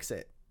fucking licks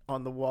it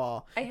on the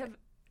wall. I have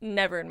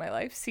never in my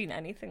life seen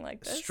anything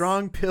like this.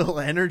 Strong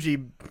pill energy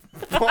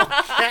ball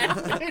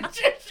cat.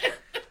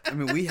 I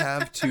mean, we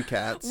have 2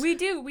 cats. We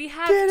do. We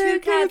have Get 2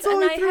 it, cats, it's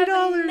only and I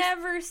 $3. have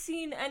never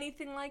seen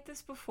anything like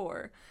this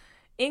before.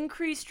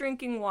 Increase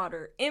drinking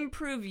water.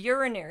 Improve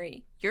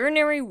urinary.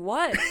 Urinary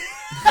what?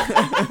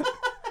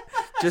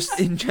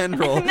 Just in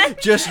general.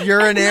 Just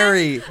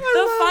urinary.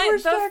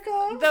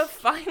 The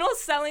final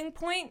selling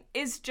point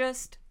is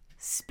just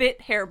spit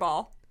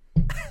hairball.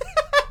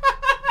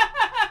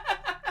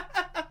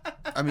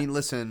 I mean,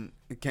 listen,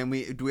 do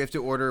we have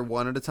to order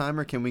 1 at a time,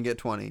 or can we get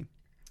 20?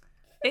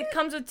 It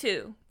comes with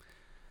 2.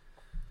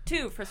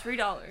 2 for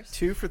 $3.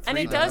 2 for $3. And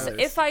it does,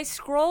 if I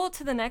scroll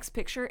to the next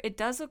picture, it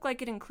does look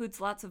like it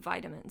includes lots of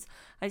vitamins.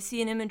 I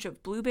see an image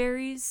of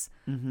blueberries,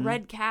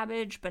 red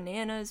cabbage,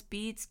 bananas,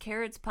 beets,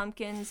 carrots,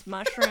 pumpkins,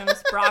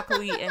 mushrooms,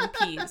 broccoli, and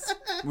peas.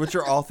 Which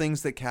are all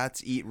things that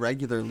cats eat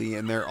regularly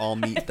in their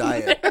all-meat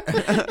diet.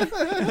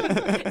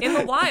 In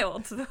the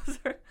wild. Those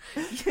are,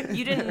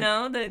 you didn't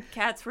know that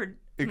cats were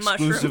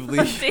Exclusively.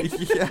 mushroom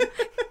hunting? Yeah.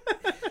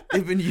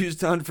 They've been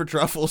used to hunt for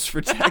truffles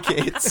for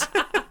decades.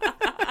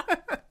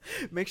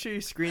 Make sure you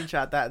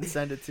screenshot that and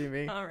send it to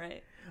me. All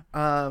right.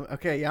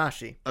 Okay,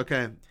 Yashi.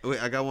 Okay, wait,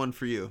 I got one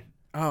for you.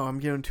 Oh, I'm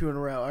getting 2 in a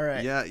row. All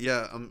right.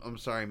 Yeah. I'm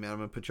sorry, man. I'm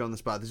gonna put you on the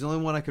spot. This is the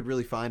only one I could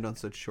really find on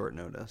such short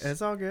notice.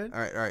 It's all good. All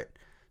right.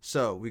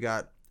 So we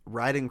got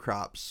riding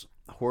crops,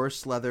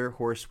 horse leather,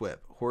 horse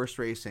whip, horse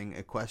racing,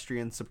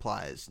 equestrian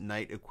supplies,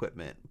 night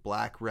equipment,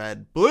 black,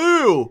 red,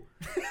 blue.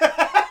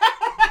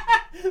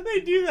 They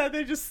do that.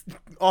 They just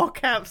all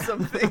cap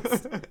some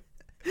things.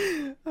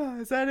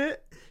 Is that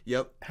it?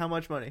 Yep. How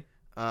much money?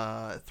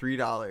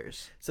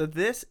 $3. So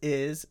this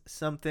is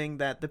something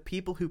that the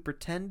people who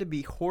pretend to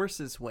be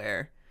horses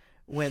wear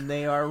when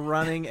they are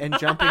running and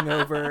jumping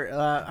over.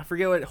 I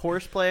forget what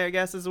horseplay, I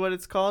guess, is what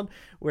it's called,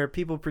 where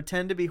people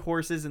pretend to be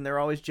horses and they're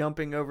always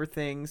jumping over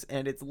things,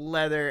 and it's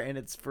leather and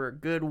it's for a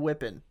good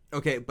whipping.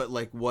 Okay, but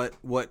like what?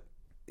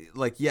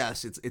 Like,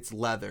 yes, it's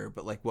leather,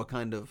 but like what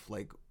kind of,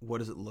 like, what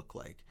does it look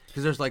like?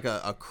 Because there's like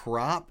a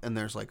crop and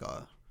there's like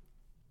a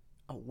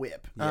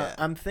whip. Yeah.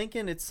 I'm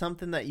thinking it's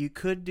something that you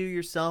could do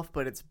yourself,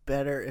 but it's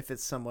better if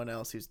it's someone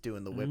else who's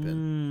doing the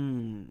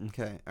whipping.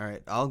 Okay, all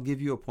right. I'll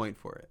give you a point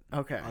for it.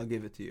 Okay. I'll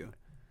give it to you.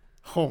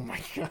 Oh my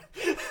god.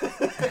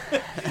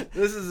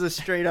 This is a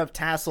straight up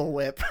tassel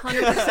whip.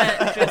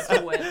 100% just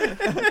a whip.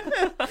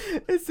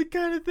 It's the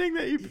kind of thing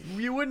that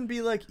you wouldn't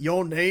be like,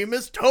 your name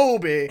is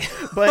Toby,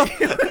 but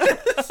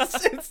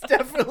it's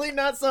definitely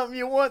not something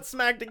you want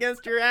smacked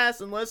against your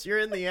ass unless you're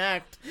in the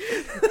act.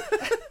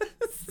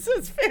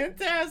 It's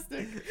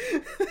fantastic.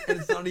 And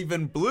it's not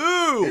even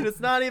blue. And it's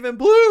not even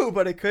blue,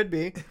 but it could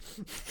be.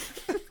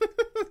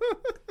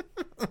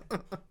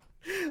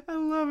 I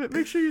love it.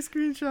 Make sure you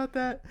screenshot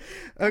that.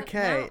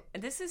 Okay.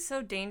 No, this is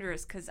so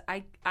dangerous because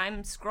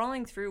I'm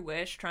scrolling through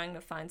Wish trying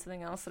to find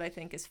something else that I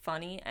think is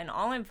funny, and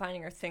all I'm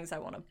finding are things I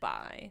want to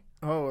buy.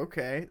 Oh,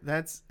 okay.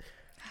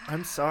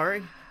 I'm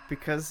sorry,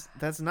 because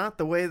that's not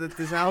the way that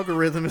this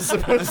algorithm is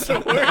supposed to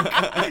work.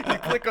 You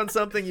click on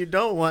something you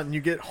don't want and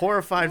you get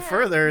horrified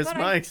further, is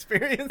my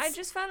experience. I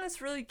just found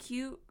this really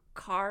cute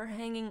car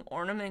hanging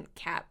ornament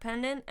cat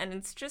pendant, and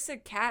it's just a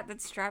cat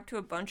that's strapped to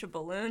a bunch of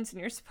balloons, and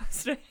you're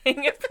supposed to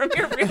hang it from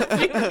your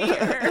rearview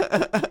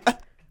mirror.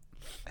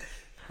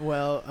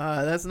 Well,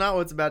 that's not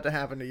what's about to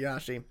happen to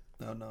Yashi.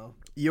 Oh no.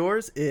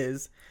 Yours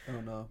is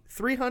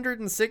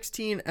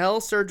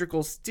 316L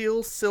surgical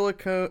steel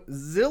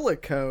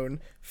silicone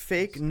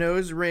fake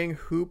nose ring,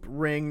 hoop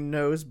ring,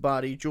 nose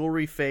body,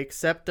 jewelry fake,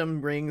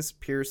 septum rings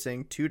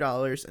piercing,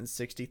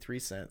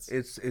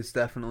 $2.63. It's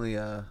definitely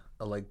a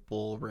like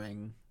bull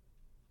ring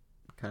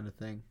kind of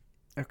thing.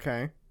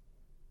 Okay.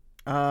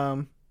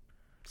 Does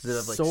it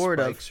have like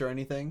spikes or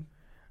anything?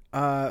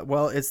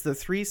 Well, it's the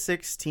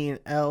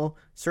 316L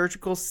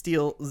surgical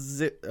steel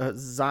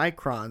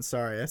Zycron.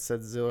 Sorry, I said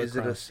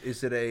Zillicron.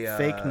 Is it a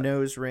fake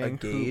nose ring, a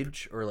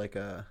gauge, hoop? Or like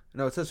a?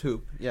 No, it says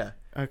hoop. Yeah.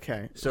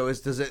 Okay. So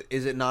is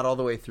it not all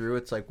the way through?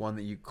 It's like one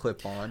that you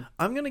clip on.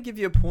 I'm gonna give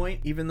you a point,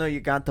 even though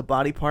you got the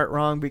body part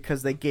wrong,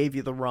 because they gave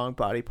you the wrong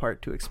body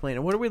part to explain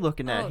it. What are we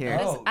looking at here?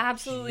 That is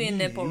absolutely a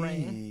nipple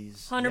ring.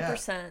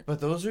 100%. Yeah. But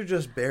those are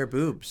just bare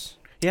boobs.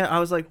 Yeah, I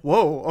was like,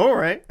 whoa, all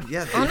right.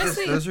 Yeah,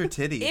 honestly, those are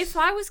titties. If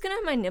I was gonna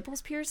have my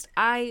nipples pierced,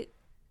 I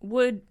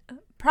would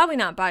probably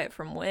not buy it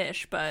from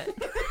Wish, but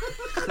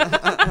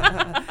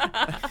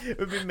It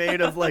would be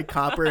made of like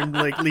copper and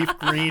like leaf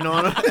green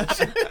on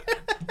it.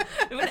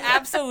 it would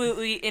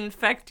absolutely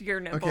infect your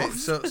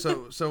nipples. Okay,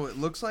 so it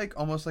looks like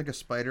almost like a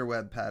spider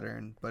web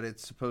pattern, but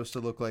it's supposed to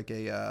look like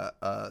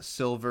a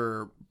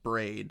silver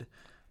braid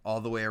all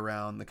the way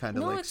around the kind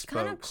of like it's spokes.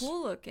 kind of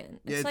cool looking.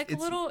 It's Yeah, like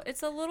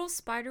it's a little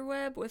spider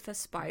web with a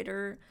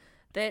spider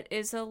that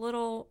is a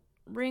little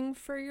ring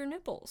for your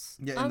nipples.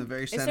 Yeah, in the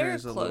very center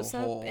is a little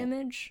close-up hole.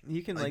 image?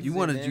 You can Like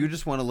like you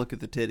just want to look at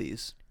the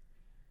titties.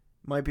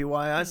 Might be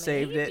why I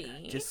saved it.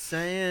 Maybe. Just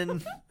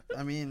saying.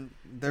 I mean,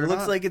 It they're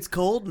looks not, like it's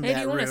cold in Hey, that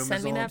do you want room. to send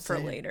is me all I'm that for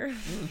saying. later?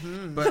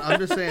 but I'm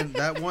just saying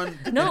that one.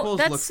 The No, nipples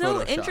that's look so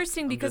photoshopped.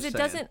 interesting I'm because just it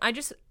saying.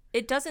 doesn't.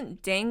 It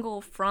doesn't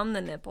dangle from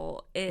the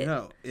nipple. It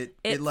No, it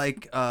it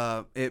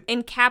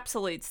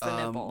encapsulates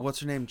the nipple.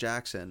 What's her name?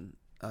 Jackson.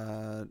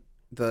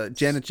 The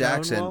Janet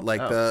Jackson, Stonewall?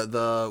 like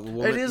the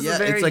woman. It is yeah,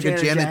 very it's like Janet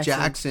a Janet Jackson.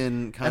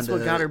 Jackson kind of. That's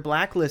what got her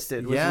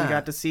blacklisted. Was Yeah. we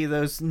got to see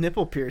those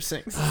nipple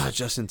piercings.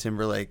 Justin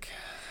Timberlake.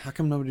 How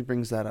come nobody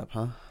brings that up,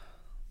 huh?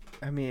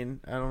 I mean,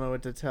 I don't know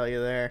what to tell you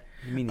there.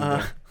 Me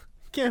neither.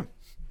 Kim,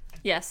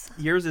 Yes.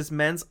 yours is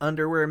men's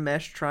underwear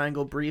mesh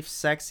triangle briefs,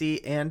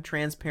 sexy and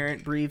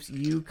transparent briefs,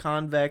 U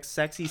convex,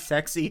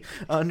 sexy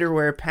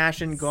underwear,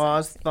 passion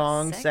gauze,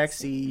 thong,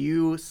 sexy,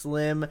 U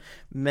slim,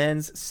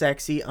 men's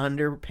sexy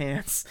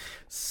underpants,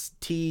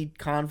 T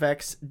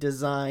convex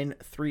design,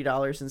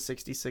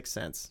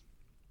 $3.66.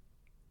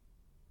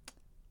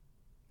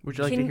 Would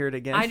you like to hear it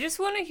again? I just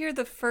want to hear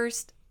the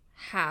first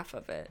half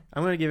of it.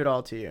 I'm going to give it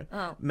all to you.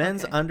 Oh,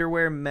 Men's okay.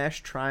 underwear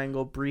mesh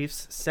triangle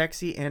briefs,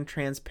 sexy and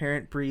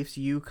transparent briefs,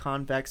 U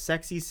convex,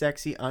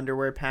 sexy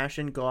underwear,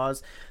 passion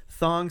gauze,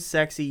 thong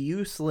sexy,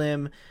 U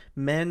slim,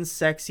 men's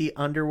sexy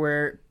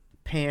underwear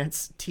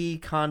pants, T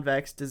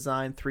convex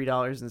design,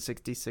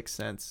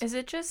 $3.66. Is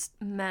it just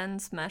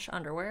men's mesh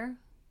underwear?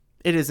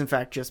 It is in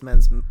fact just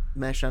men's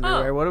mesh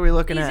underwear. Oh, What are we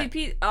looking Easy at?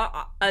 peasy.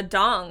 A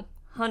dong.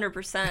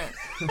 100%.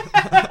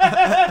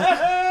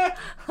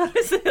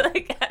 Honestly,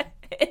 like, I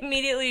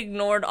immediately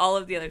ignored all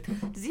of the other.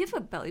 Does he have a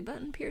belly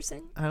button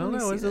piercing? I don't Let me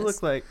know. What see does it this.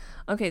 look like?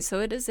 Okay, so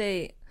it is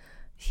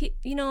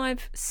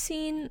I've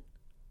seen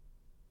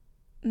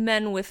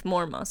men with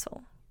more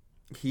muscle.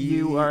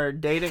 You are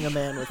dating a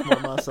man with more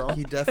muscle.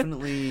 He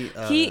definitely.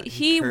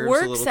 He curves a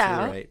works little to the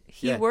out. right.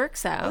 He Yeah.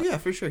 works out. Oh yeah,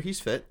 for sure. He's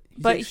fit.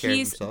 He But takes care of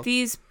he's himself.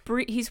 he's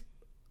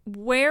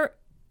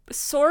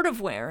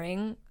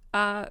wearing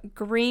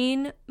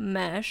green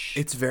mesh.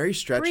 It's very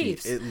stretchy.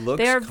 briefs. It looks.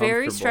 They are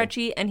very comfortable.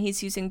 stretchy, and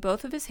he's using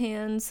both of his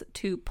hands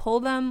to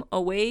pull them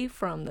away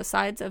from the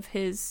sides of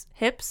his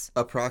hips.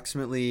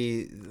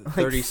 Approximately Like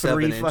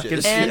 37 3 fucking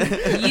inches. And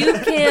you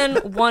can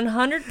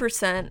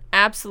 100%,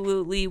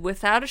 absolutely,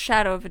 without a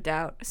shadow of a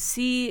doubt,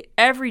 see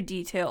every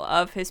detail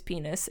of his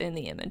penis in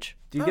the image.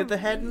 Do you get the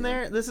head in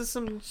there? This is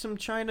some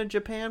China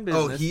Japan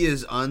business. Oh, he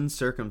is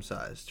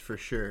uncircumcised for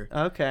sure.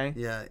 Okay.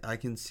 Yeah, I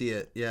can see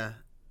it. Yeah.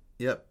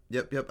 Yep.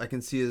 I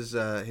can see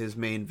his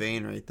main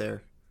vein right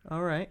there.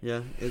 All right.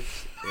 Yeah,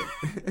 it's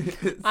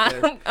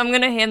there. I'm going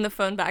to hand the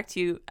phone back to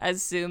you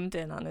as zoomed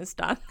in on his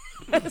dog.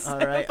 All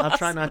right. I'll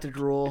try not to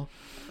drool.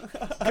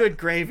 Good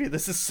gravy.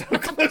 This is so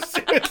close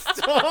to its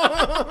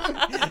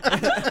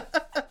tongue.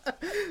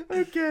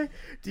 Okay.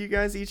 Do you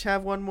guys each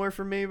have one more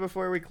for me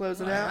before we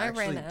close it I out?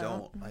 ran actually out.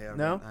 don't.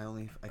 No?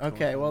 I can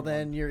Okay. only Well, have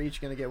then one. you're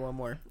each going to get one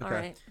more. All Okay.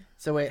 right.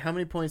 So, wait. How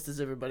many points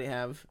does everybody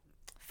have?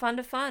 Fun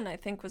to fun, I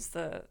think, was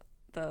the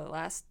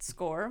last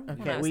score. when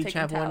I Okay. was We each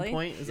taking have one tally.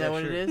 point. Is Yeah, that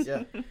what sure. it is?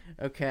 Yeah.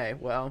 Okay.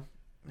 Well,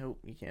 no,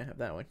 you can't have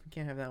that one. You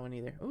can't have that one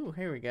either. Ooh,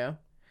 here we go.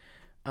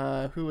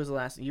 Who was the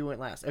last? You went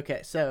last.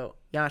 Okay. So,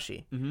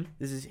 Yashi. Mm-hmm.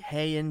 This is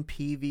Heian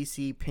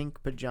PVC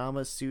pink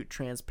pajama suit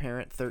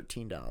transparent,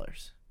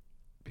 $13.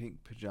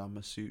 Pink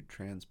pajama suit,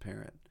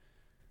 transparent.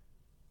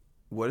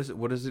 What is it?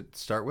 What does it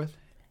start with?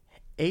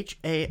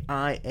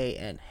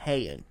 Haian.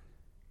 Heian.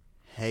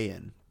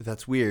 Heian.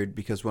 That's weird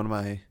because one of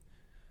my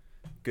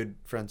good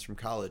friends from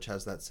college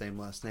has that same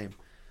last name.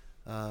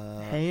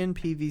 Heian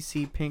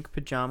PVC pink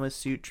pajama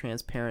suit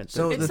transparent.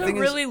 So It's the a thing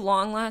is, really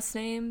long last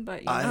name,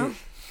 but you know.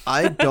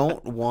 I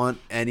don't want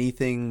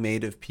anything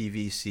made of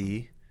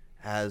PVC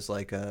as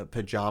like a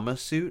pajama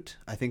suit.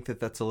 I think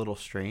that's a little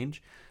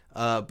strange.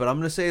 But I'm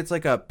going to say it's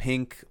like a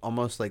pink,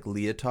 almost like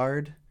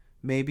leotard,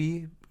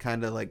 maybe.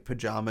 Kind of like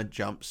pajama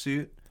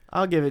jumpsuit.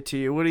 I'll give it to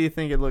you. What do you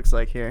think it looks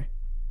like here?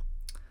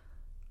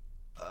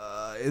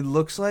 It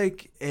looks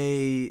like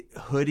a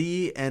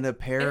hoodie and a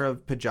pair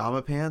of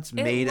pajama pants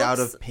made out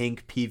looks- of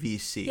pink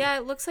PVC. Yeah,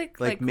 it looks like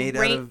made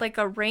rain, out of like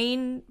a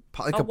rain,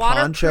 like a a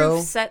waterproof poncho.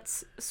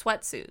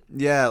 sweatsuit.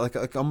 Yeah,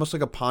 like almost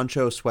like a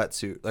poncho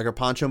sweatsuit, like a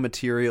poncho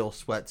material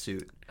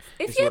sweatsuit.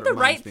 If is you what had it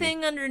the right reminds me.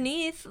 thing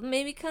underneath,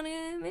 maybe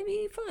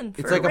fun.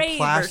 It's for like a a rave or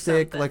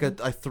plastic, like a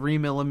something.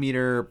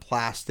 3mm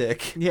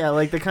plastic. Yeah,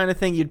 like the kind of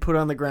thing you'd put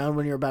on the ground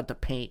when you're about to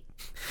paint.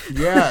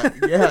 Yeah.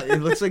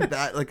 It looks like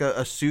that, like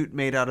a suit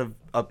made out of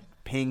a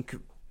pink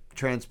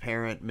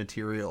transparent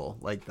material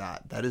like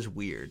that. That is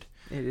weird.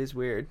 It is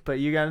weird, but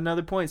you got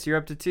another point, so you're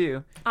up to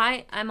 2.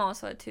 I'm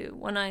also at 2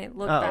 when I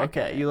look back. Oh,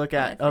 okay. At it, You look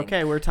and at. I think-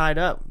 Okay, we're tied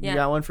up. Yeah. You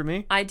got one for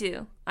me? I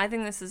do. I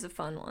think this is a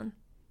fun one.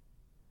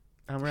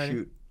 I'm ready.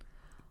 Shoot.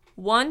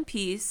 One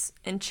Piece,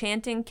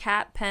 enchanting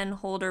cat pen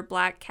holder,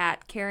 black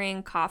cat,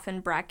 carrying coffin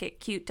bracket,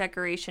 cute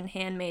decoration,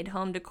 handmade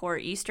home decor,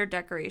 Easter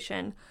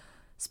decoration,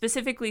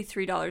 specifically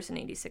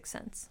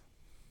 $3.86.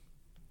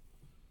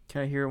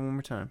 Can I hear it one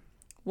more time?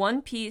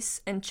 One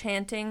Piece,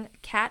 enchanting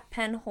cat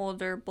pen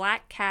holder,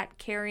 black cat,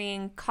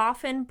 carrying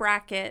coffin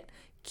bracket,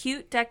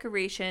 cute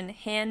decoration,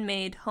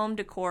 handmade home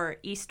decor,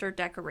 Easter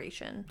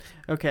decoration.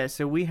 Okay,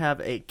 so we have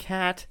a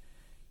cat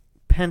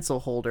pencil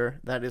holder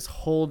that is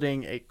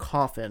holding a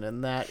coffin,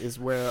 and that is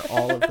where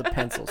all of the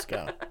pencils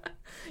go.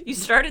 You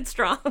started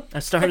strong. I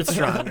started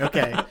strong.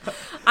 Okay.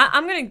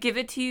 I'm going to give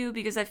it to you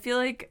because I feel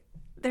like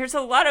there's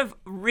a lot of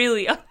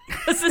really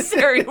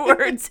unnecessary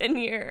words in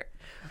here.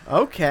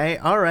 Okay.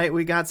 All right.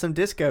 We got some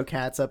disco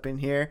cats up in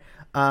here.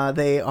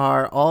 They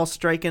are all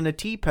striking a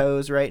T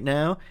pose right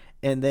now,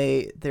 and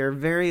they're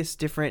various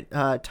different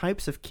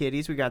types of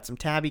kitties. We got some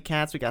tabby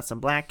cats. We got some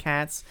black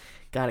cats.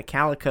 Got a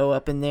calico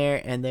up in there,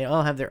 and they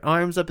all have their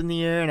arms up in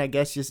the air, and I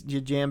guess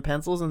you jam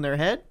pencils in their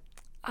head?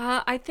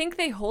 I think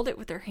they hold it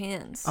with their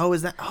hands. Oh,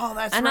 is that? Oh,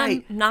 that's and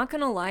right. I'm not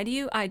going to lie to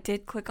you. I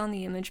did click on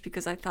the image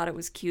because I thought it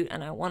was cute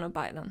and I want to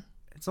buy them.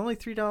 It's only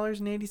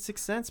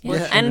 $3.86.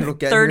 Yeah. And it'll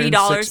get here in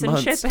 $30 6 in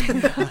months.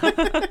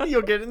 shipping.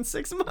 You'll get it in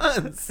 6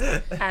 months.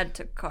 Add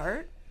to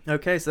cart.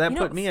 Okay, so that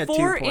put me at 2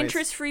 4 points.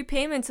 interest-free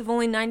payments of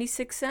only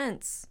 96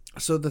 cents.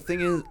 So the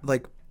thing is,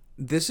 like,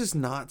 this is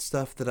not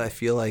stuff that I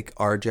feel like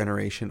our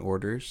generation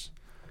orders,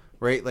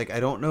 right? Like, I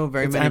don't know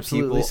very It's many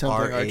absolutely people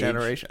something our age,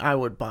 generation. I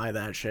would buy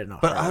that shit in a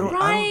but I heartbeat. don't.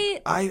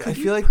 Right. I Could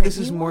you feel like this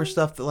print is me more one?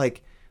 stuff that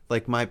like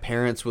my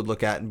parents would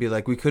look at and be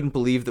like, we couldn't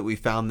believe that we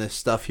found this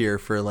stuff here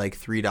for like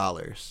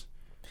 $3.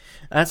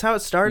 That's how it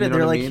started. You know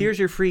They're what I like, mean? here's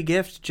your free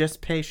gift,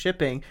 just pay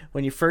shipping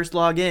when you first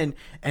log in.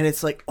 And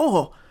it's like,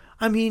 oh,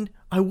 I mean,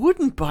 I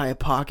wouldn't buy a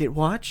pocket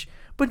watch,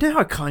 but now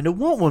I kind of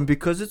want one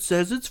because it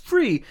says it's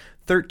free.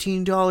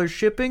 $13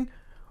 shipping?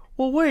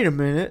 Well, wait a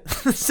minute.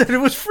 It said it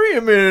was free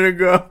a minute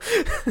ago.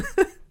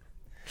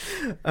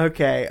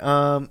 Okay,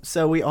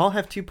 so we all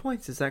have 2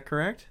 points. Is that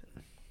correct?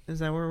 Is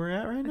that where we're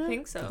at right now? I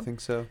think so. I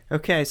think so.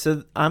 Okay,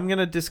 so I'm going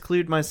to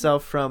disclude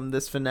myself from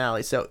this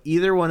finale. So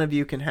either one of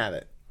you can have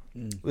it.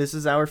 This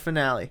is our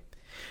finale.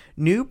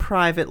 New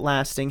private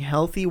lasting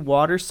healthy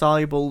water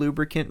soluble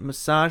lubricant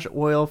massage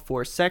oil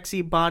for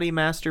sexy body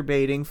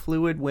masturbating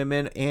fluid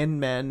women and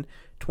men,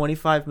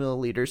 25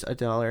 milliliters,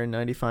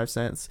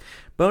 $1.95.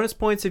 Bonus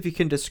points if you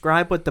can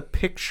describe what the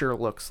picture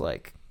looks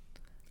like.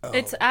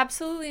 It's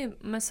absolutely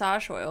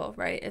massage oil,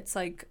 right? It's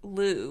like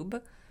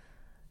lube.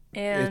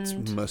 And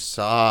It's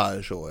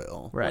massage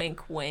oil. Right.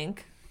 wink,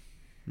 wink.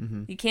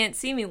 You can't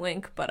see me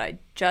wink, but I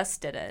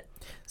just did it.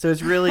 So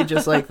it's really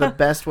just like the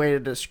best way to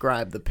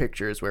describe the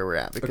picture is where we're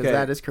at, because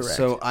that is correct.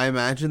 So I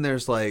imagine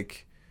there's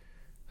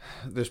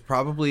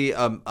probably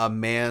a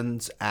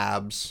man's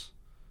abs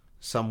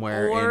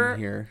somewhere in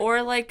here.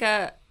 Or like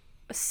a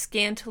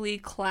scantily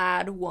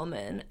clad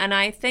woman. And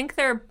I think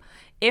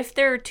if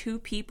there are 2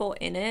 people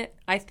in it,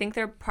 I think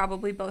they're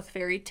probably both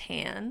very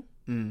tan.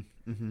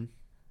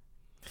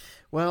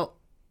 Well,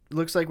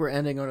 looks like we're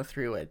ending on a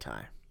 3-way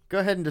tie. Go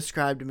ahead and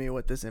describe to me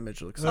what this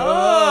image looks like.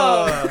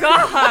 Oh,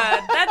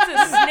 God. That's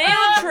a snail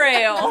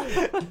trail.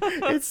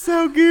 It's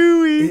so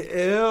gooey.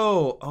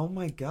 Ew! Oh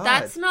my god.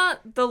 That's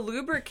not the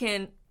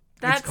lubricant.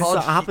 That's It's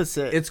the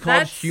opposite. It's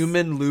called That's-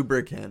 human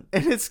lubricant.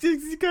 And it's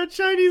got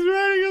Chinese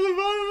writing on the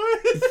bottom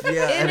of it.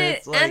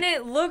 Yeah, and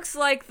it looks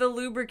like the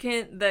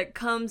lubricant that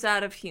comes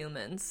out of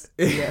humans.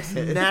 Yes,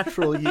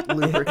 natural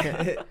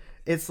lubricant.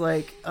 It's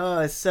like,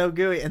 oh, it's so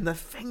gooey. And the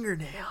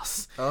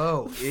fingernails.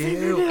 Oh,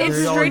 ew! It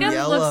They're all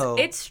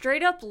yellow.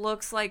 straight up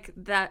looks like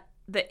that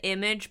the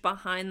image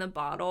behind the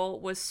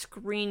bottle was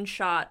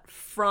screenshot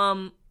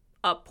from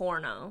a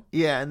porno.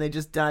 Yeah, and they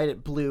just dyed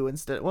it blue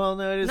instead. Well,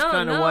 no, it is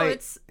kind of no, white.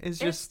 it's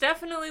just,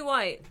 definitely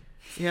white.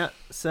 yeah.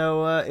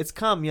 So it's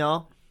cum,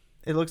 y'all.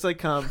 It looks like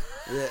cum.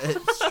 Yeah,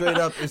 it's straight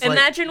up. It's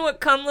Imagine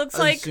what cum looks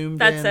like like. zoomed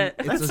That's in, it.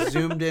 It's a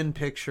zoomed in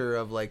picture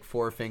of like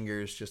 4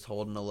 fingers just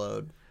holding a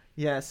load.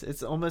 Yes,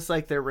 it's almost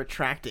like they're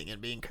retracting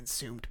and being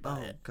consumed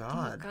by it.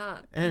 God.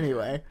 God.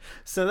 Anyway,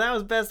 so that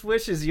was Best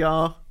Wishes,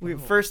 y'all.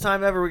 First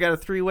time ever we got a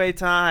 3-way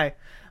tie.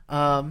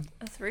 A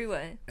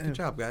 3-way. Good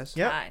job, guys.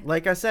 Yep. Tie.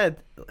 Like I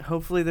said,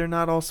 hopefully they're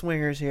not all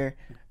swingers here.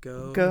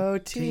 Go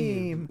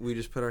team. We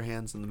just put our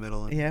hands in the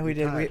middle. And Yeah, we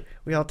did. tied.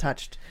 We all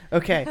touched.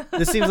 Okay,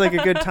 this seems like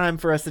a good time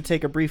for us to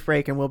take a brief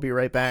break, and we'll be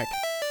right back.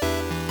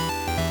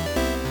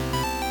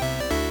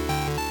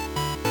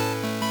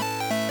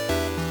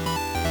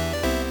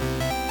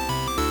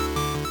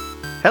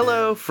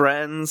 Hello,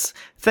 friends.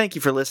 Thank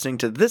you for listening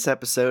to this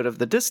episode of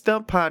the Disc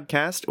Dump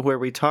Podcast, where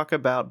we talk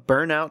about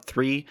Burnout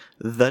 3: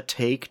 The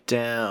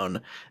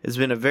Takedown. It's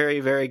been a very,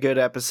 very good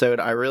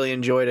episode. I really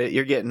enjoyed it.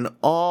 You're getting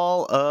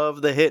all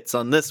of the hits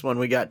on this one.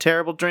 We got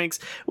Terrible Drinks,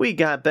 we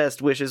got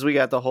Best Wishes, we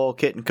got the whole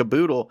kit and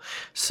caboodle.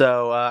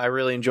 So I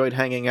really enjoyed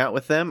hanging out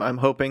with them. I'm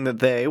hoping that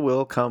they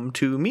will come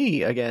to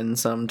me again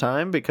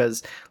sometime,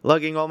 because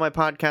lugging all my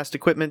podcast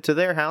equipment to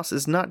their house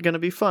is not going to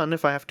be fun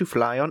if I have to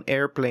fly on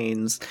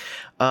airplanes.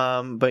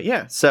 But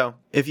yeah, so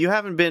if you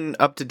haven't been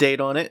up to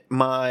date on it,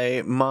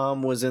 my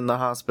mom was in the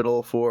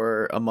hospital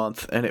for a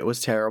month and it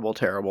was terrible,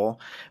 terrible.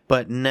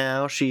 But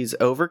now she's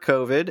over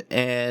COVID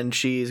and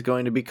she's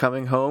going to be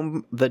coming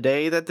home the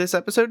day that this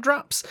episode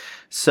drops.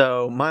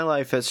 So my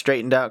life has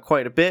straightened out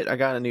quite a bit. I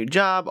got a new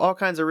job. All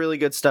kinds of really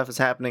good stuff is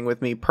happening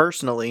with me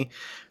personally.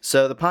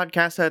 So the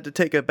podcast had to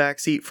take a back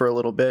seat for a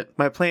little bit.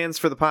 My plans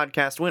for the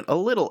podcast went a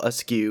little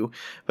askew,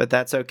 but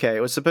that's okay.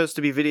 It was supposed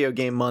to be video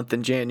game month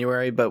in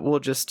January, but we'll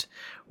just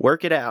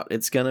work it out.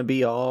 It's going to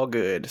be all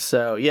good.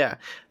 So yeah,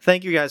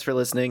 thank you guys for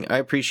listening. I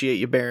appreciate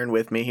you bearing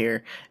with me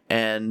here.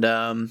 And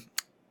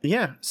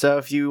yeah, so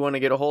if you want to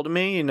get a hold of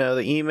me, you know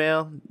the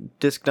email,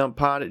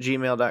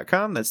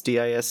 discdumppod@gmail.com. That's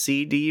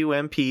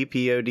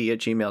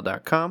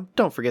discdumppod@gmail.com.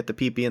 Don't forget the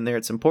PP in there,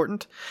 it's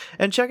important.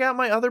 And check out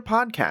my other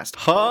podcast,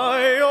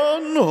 High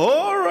on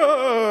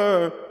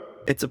Horror.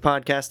 It's a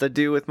podcast I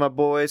do with my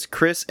boys,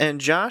 Chris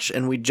and Josh,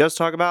 and we just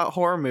talk about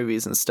horror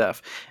movies and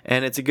stuff.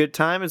 And it's a good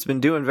time. It's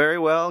been doing very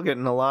well,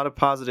 getting a lot of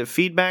positive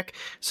feedback.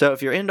 So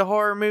if you're into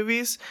horror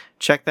movies,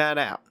 check that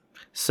out.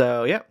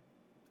 So, yeah.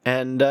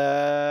 And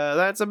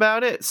that's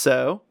about it.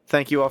 So,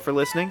 thank you all for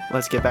listening.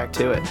 Let's get back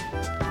to it.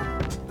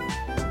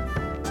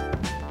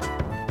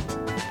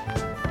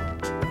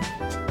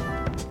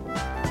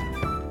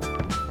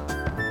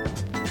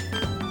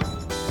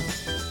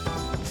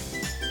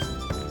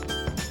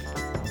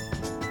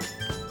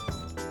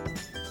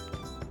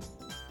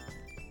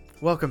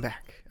 Welcome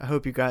back. I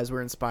hope you guys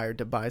were inspired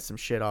to buy some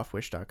shit off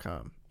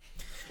Wish.com.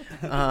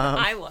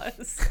 I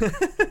was.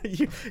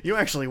 You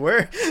actually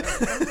were.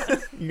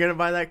 You gonna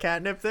buy that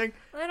catnip thing?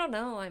 I don't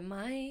know. I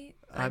might.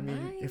 I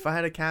mean, if I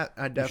had a cat,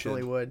 I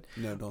definitely would.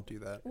 No, don't do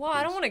that. Well,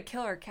 I don't want to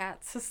kill our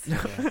cats. I'm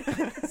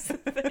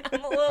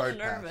a little Hard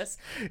nervous.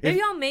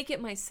 Maybe I'll make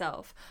it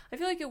myself. I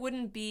feel like it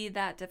wouldn't be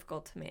that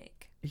difficult to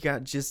make. You got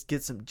to just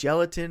get some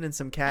gelatin and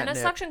some catnip. And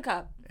a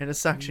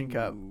suction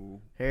cup.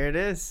 Here it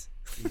is.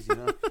 Easy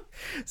enough.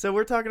 So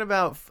we're talking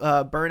about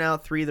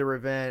Burnout 3: The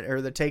Revenge,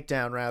 or the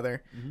Takedown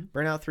rather. Mm-hmm.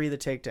 Burnout 3: The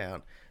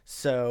Takedown.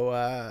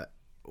 So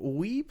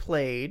we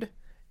played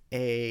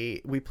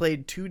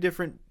two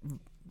different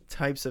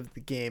types of the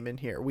game in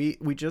here. We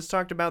just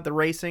talked about the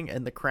racing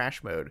and the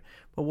crash mode.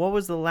 But what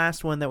was the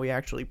last one that we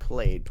actually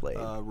played?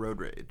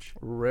 Road Rage.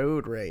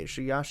 Road Rage.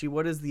 So Yashi,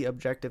 what is the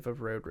objective of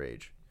Road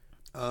Rage?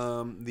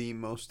 The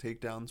most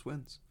takedowns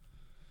wins.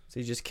 So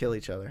you just kill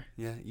each other.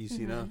 Yeah,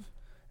 easy enough.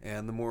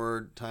 And the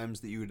more times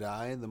that you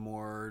die, the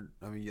more...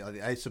 I mean,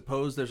 I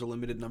suppose there's a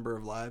limited number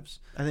of lives.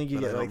 I think you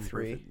get like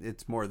 3.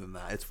 It's more than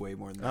that. It's way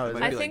more than that. Oh, it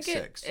might I be think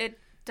like 6. it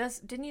does.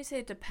 Didn't you say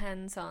it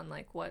depends on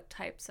like what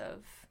types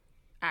of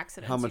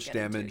accidents? How much you get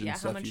damage into? and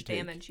stuff how much you take.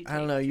 damage you take. I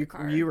don't know. with your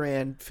car. You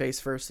ran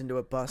face first into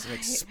a bus and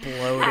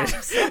exploded.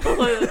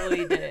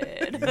 Absolutely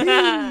did. But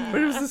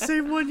it was the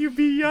same one you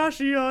beat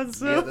Yashi on,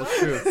 so. Yeah, that's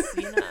true.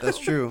 You know. That's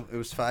true. It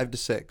was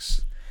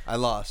 5-6. I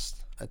lost.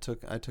 I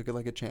took it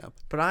like a champ.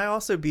 But I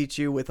also beat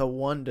you with a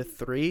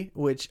 1-3,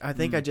 which I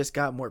think I just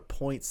got more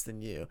points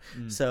than you.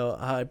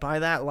 So by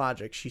that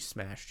logic, she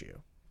smashed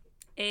you.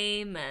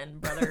 Amen,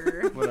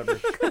 brother. Whatever.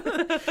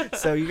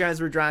 So you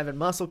guys were driving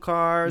muscle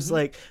cars.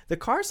 Like the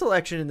car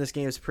selection in this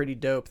game is pretty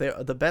dope.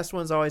 The best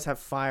ones always have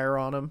fire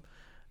on them.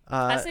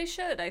 As they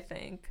should, I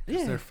think.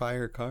 Yeah. They're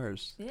fire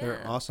cars. Yeah.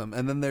 They're awesome.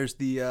 And then there's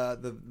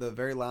the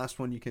very last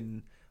one you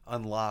can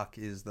unlock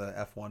is the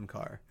F1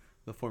 car.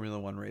 The Formula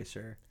One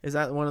racer. Is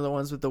that one of the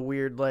ones with the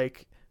weird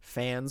like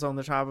fans on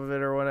the top of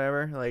it or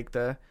whatever? Like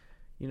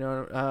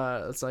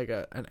it's like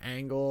an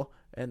angle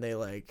and they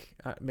like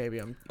maybe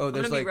I'm. Oh,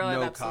 there's like real, I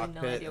no have absolutely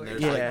no cockpit idea and what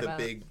there's you're like talking the about.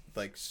 big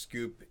like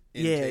scoop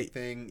intake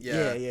thing.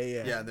 Yeah.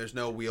 Yeah. And there's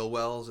no wheel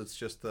wells. It's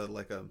just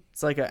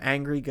It's like an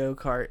angry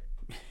go-kart.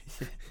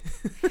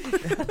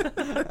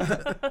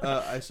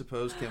 I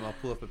suppose, Kim, I'll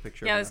pull up a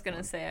picture. Yeah, of I was that gonna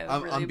one. say I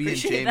would I'm really being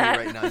appreciate Jamie that.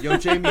 right now. Yo,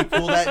 Jamie,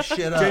 pull that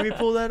shit up. Jamie,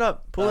 pull that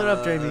up. Pull it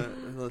up, Jamie.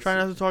 Try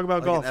not to talk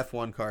about golf.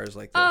 F1 cars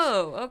like this.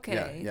 Oh,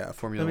 okay. Yeah,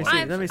 Formula Let me One.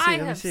 see, let me see, I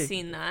let me have see.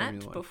 seen that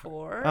Formula One.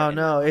 before. Oh in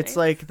no, my it's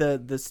life. like the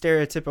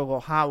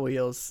stereotypical Hot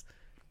Wheels.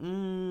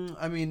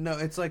 I mean, no,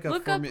 it's like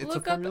Look up it's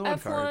a Formula One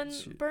car.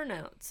 F1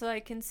 Burnout so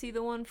I can see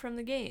the one from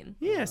the game.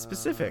 Yeah,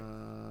 specific.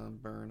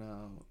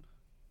 Burnout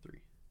 3.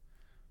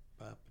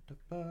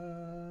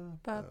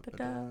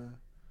 Ba-ba-da.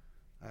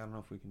 I don't know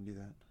if we can do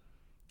that.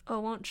 Oh,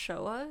 it won't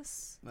show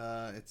us?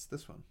 It's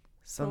this one.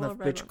 Son of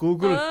red bitch one.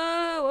 Google.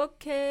 Oh,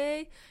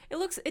 okay.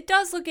 It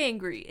does look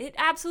angry. It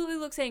absolutely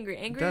looks angry.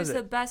 Angry Does is it?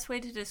 the best way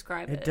to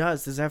describe it. It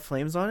does. Does that have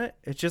flames on it?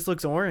 It just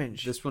looks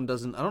orange. This one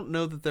doesn't. I don't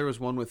know that there was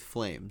one with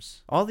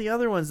flames. All the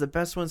other ones, the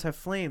best ones have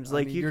flames. I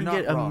Like mean, you you're can not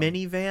get a wrong.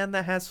 minivan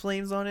that has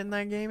flames on it in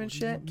that game and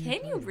shit.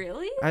 Can you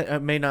really?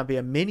 It may not be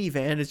a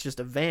minivan, it's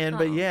just a van,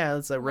 but Oh, yeah,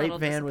 it's a rape little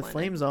van with disappointed.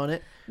 flames on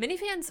it.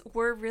 Minivans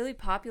were really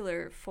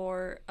popular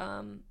for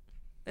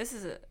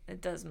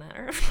it does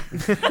matter.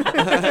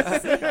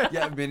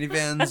 Yeah,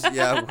 minivans.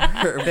 Yeah,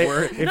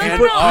 were If No, you no,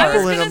 put no. I was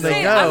people in gonna them, they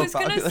say, go. I was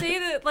gonna Popular. say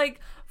that like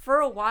for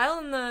a while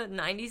in the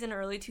 90s and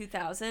early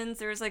 2000s,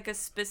 there was like a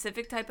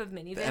specific type of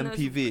minivan. the that was-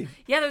 MPV.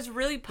 yeah, that was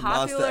really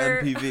Mazda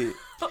popular MPV.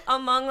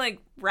 among like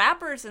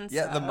rappers and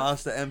Yeah, stuff. the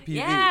Mazda MPV.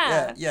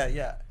 Yeah.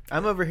 Yeah.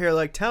 I'm over here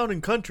like town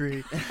and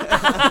country.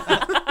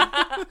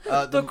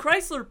 The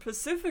Chrysler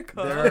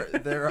Pacifica.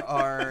 There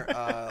are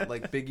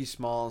like Biggie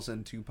Smalls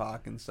and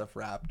Tupac and stuff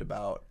rapped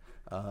about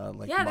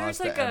like Yeah, there's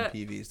Mazda like a-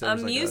 MPVs. There a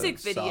was, like, music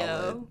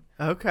video.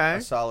 Okay.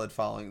 a solid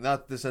following.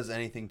 Not this has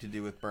anything to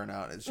do with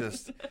Burnout. It's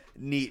just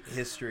neat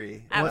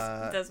history.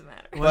 Doesn't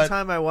matter. One But-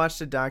 time I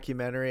watched a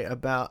documentary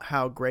about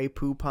how Grey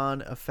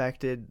Poupon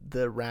affected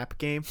the rap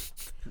game.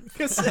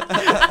 Because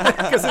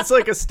it's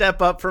like a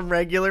step up from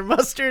regular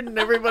mustard and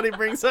everybody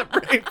brings up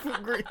Grey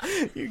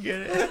You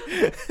get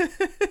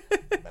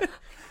it?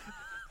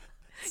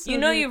 You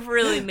know you've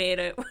really made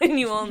it when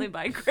you only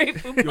buy Grey Yo,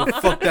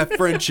 Poupon. fuck that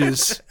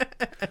French's.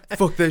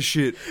 Fuck that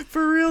shit.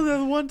 For real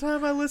though, one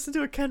time I listened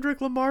to a Kendrick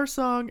Lamar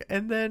song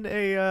and then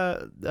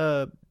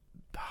a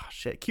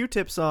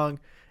Q-Tip song,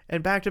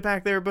 and back to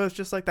back they were both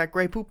just like that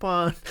Grey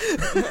Poupon.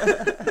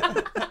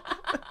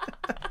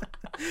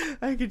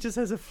 I think it just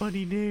has a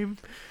funny name.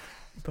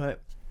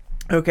 But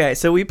okay,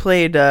 so we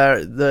played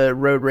the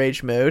Road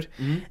Rage mode,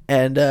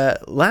 and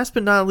last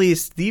but not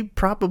least, the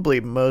probably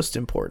most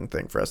important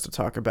thing for us to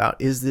talk about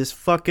is this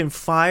fucking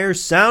fire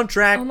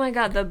soundtrack. Oh my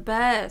god, the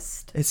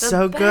best. It's The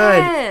so good.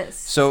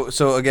 best.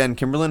 So again,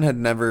 Kimberlyn had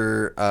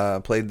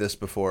never played this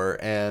before,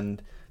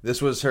 and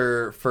this was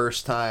her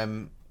first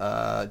time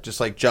just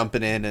like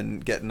jumping in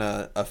and getting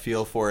a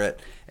feel for it.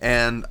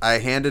 And I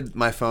handed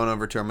my phone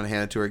over to her. I'm going to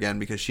hand it to her again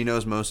because she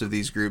knows most of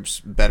these groups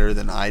better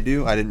than I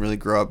do. I didn't really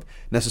grow up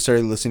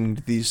necessarily listening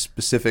to these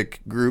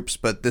specific groups,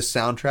 but this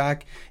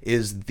soundtrack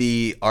is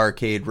the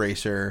arcade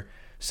racer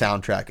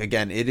soundtrack.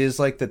 Again, it is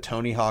like the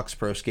Tony Hawk's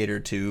Pro Skater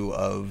 2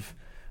 of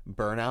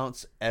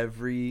Burnouts.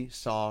 Every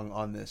song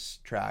on this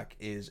track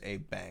is a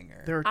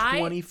banger. There are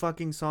 20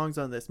 fucking songs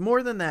on this.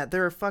 More than that,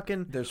 there are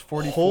fucking. There's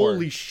 44.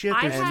 Holy shit!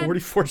 I There's had-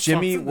 44.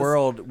 Jimmy songs in this.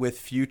 World with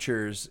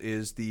Futures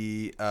is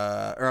the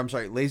or I'm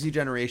sorry, Lazy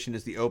Generation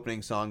is the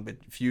opening song, but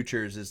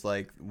Futures is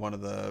like one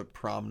of the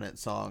prominent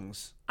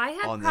songs. I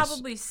had on this.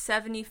 probably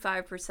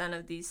 75%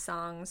 of these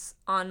songs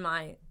on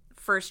my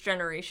first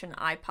generation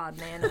iPod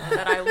Nano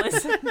that I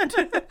listened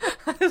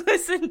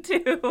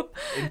to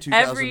In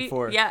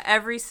 2004.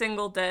 every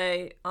single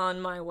day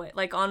on my way,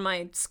 like on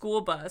my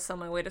school bus on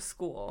my way to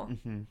school.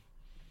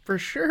 For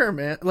sure,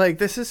 man. Like,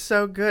 this is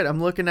so good.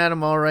 I'm looking at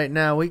them all right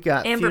now. We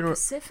got Amber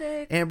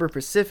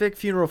Pacific,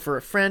 Funeral for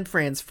a Friend,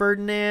 Franz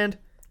Ferdinand.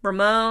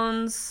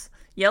 Ramones,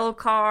 Yellow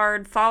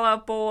Card, Fall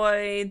Out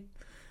Boy,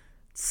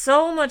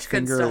 so much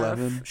good Finger stuff.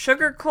 11.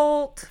 Sugar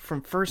Cult,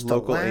 From first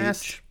Local to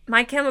last. H.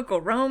 My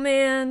Chemical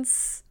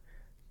Romance,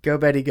 Go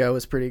Betty Go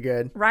was pretty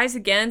good. Rise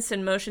Against,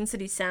 and Motion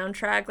City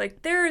Soundtrack.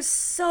 Like, there is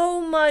so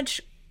much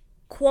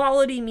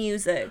quality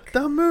music.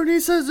 The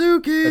Mooney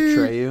Suzuki.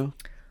 Atreyu.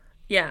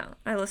 Yeah,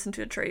 I listen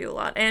to Atreyu a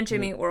lot, and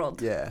Jimmy Eat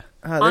World. Yeah.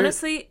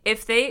 Honestly,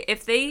 if there's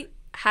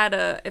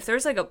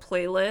like a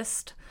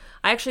playlist,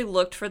 I actually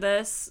looked for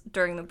this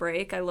during the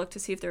break. I looked to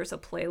see if there was a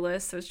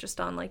playlist that was just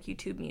on like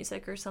YouTube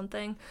Music or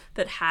something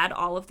that had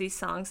all of these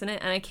songs in it,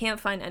 and I can't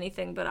find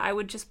anything, but I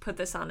would just put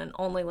this on and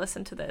only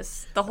listen to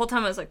this the whole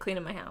time I was like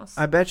cleaning my house.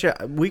 I bet you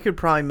we could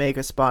probably make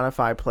a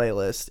Spotify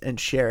playlist and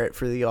share it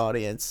for the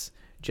audience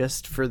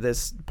just for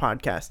this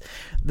podcast.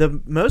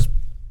 The most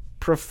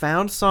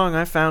profound song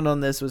I found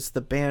on this was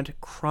the band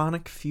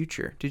Chronic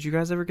Future. Did you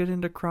guys ever get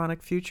into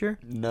Chronic Future?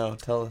 No,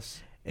 tell us.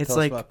 It's Tell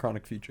like us about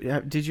Chronic Future. Yeah,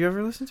 did you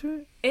ever listen to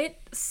it?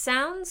 It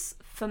sounds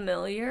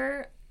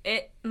familiar.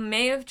 It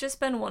may have just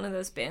been one of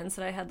those bands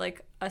that I had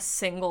like a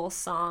single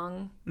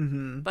song,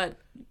 but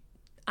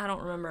I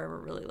don't remember ever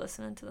really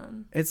listening to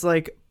them. It's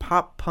like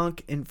pop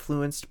punk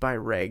influenced by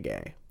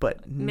reggae,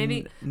 but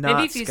Maybe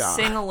not if you ska.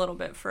 sing a little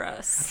bit for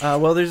us.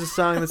 Well, there's a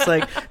song that's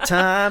like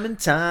time and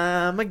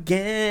time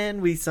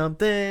again we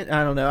something.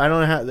 I don't know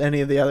how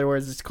any of the other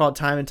words. It's called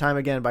Time and Time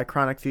Again by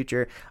Chronic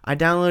Future. I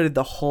downloaded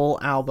the whole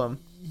album.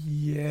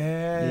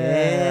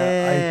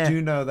 Yeah. I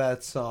do know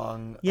that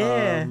song.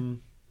 Yeah.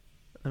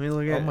 Let me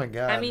look at Oh it. my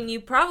god. I mean, you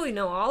probably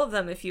know all of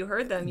them if you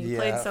heard them. You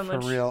played so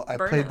much. for real. I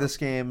played Burnout. this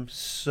game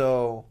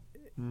so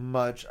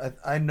much.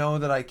 I know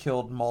that I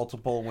killed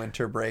multiple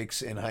winter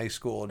breaks in high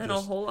school. And a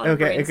whole lot of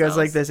Okay, brain it goes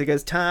like cells. this. It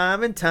goes,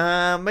 time and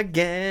time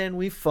again,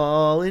 we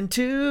fall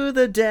into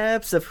the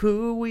depths of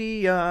who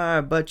we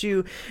are, but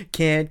you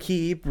can't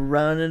keep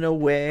running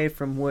away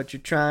from what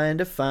you're trying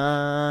to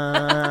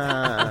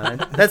find.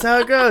 That's how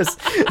it goes.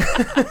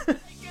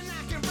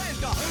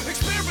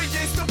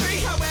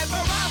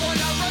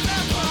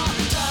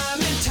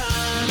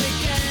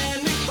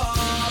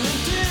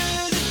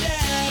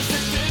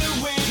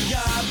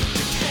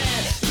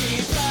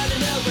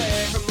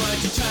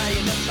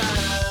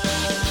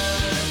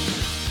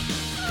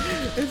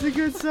 It's a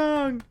good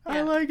song. I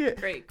Yeah. like it.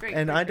 Great. And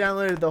great, I great.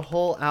 downloaded the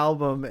whole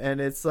album,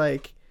 and it's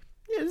like,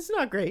 yeah, it's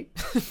not great,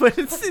 but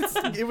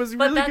it was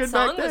But really that good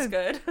song back was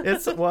then. good.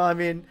 It's well, I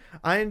mean,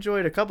 I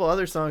enjoyed a couple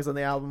other songs on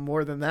the album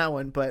more than that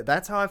one, but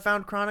that's how I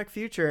found Chronic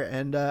Future,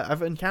 and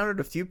I've encountered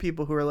a few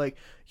people who are like,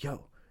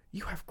 "Yo,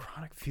 you have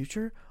Chronic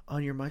Future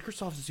on your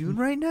Microsoft Zune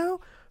right now?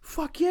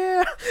 Fuck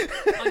yeah!"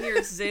 On your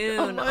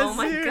Zune. my Oh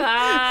my Zune.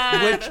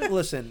 god. Which,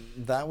 listen,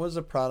 that was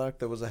a product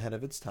that was ahead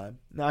of its time.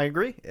 No, I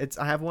agree.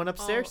 I have one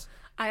upstairs. Oh,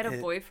 I had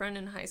a boyfriend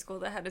in high school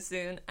that had a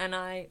Zune, and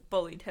I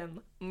bullied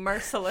him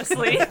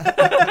mercilessly. I'll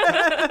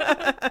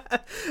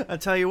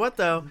tell you what,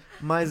 though,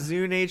 my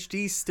Zune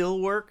HD still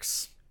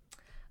works.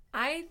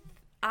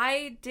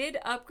 I did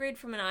upgrade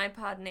from an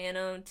iPod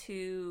Nano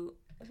to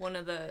one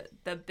of the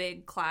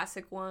big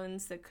classic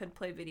ones that could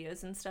play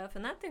videos and stuff,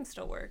 and that thing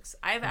still works.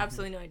 I have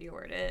absolutely no idea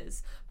where it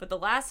is, but the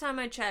last time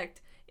I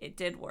checked, it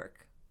did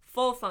work.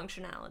 Full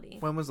functionality.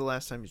 When was the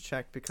last time you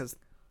checked? Because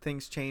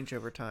things change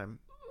over time.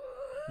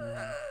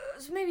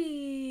 It was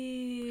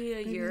maybe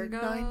a year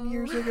ago. 9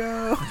 years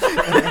ago.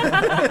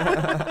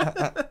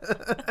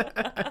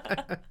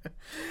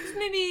 It was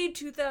maybe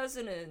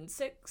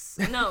 2006.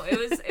 No, it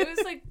was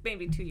like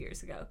maybe 2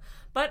 years ago.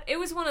 But it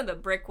was one of the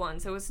brick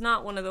ones. It was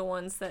not one of the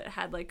ones that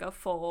had like a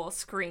full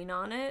screen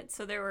on it.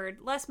 So there were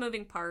less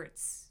moving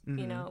parts,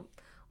 you know,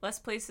 less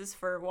places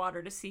for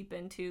water to seep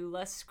into,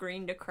 less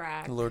screen to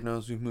crack. Lord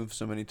knows we've moved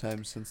so many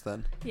times since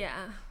then.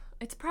 Yeah.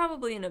 It's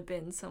probably in a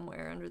bin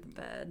somewhere under the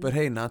bed. But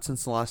hey, not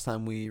since the last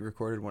time we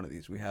recorded one of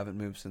these. We haven't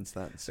moved since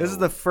then. So. This is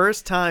the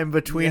first time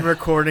between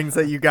recordings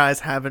that you guys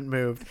haven't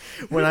moved.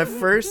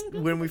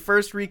 When we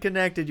first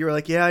reconnected, you were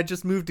like, "Yeah, I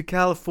just moved to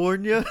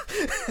California."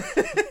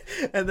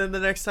 And then the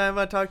next time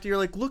I talked to you, you're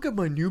like, "Look at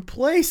my new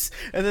place."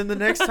 And then the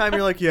next time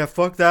you're like, "Yeah,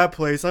 fuck that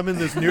place. I'm in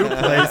this new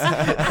place."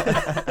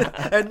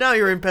 And now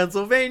you're in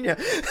Pennsylvania.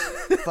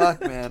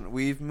 Fuck, man.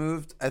 We've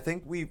moved. I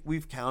think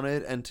we've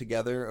counted, and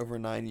together over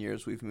 9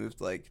 years, we've moved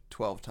like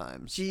 12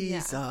 times.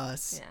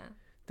 Jesus. Yeah.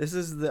 This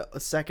is the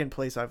second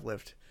place I've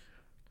lived.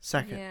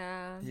 Second.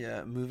 Yeah.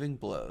 Yeah, moving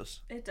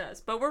blows. It does.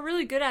 But we're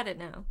really good at it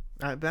now.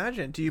 I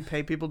imagine. Do you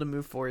pay people to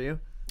move for you?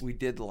 We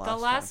did the last. The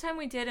last time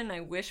we did, and I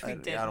wish we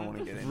time. didn't. I don't want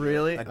to get into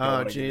Really? it. I don't Oh,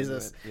 wanna get into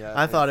Jesus. it. Yeah,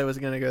 I thought it was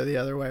going to go the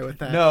other way with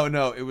that.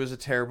 No, it was a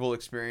terrible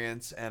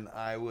experience, and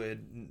I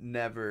would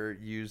never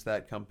use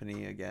that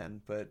company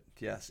again. But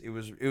yes, it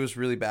was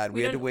really bad.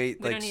 We had to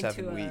wait like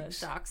 7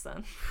 weeks. Dox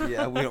them.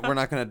 Yeah, we're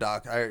not gonna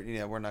dock.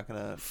 We're not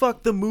gonna.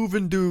 Fuck the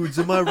moving dudes,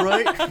 am I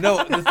right?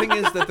 No, the thing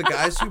is that the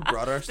guys who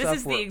brought our stuff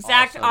This is were the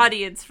exact awesome.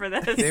 audience for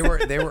this. They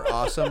were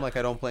awesome. Like,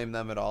 I don't blame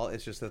them at all.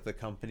 It's just that the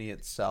company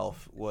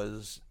itself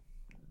was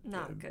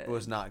not good.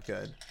 not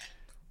good.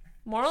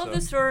 Moral of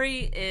the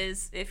story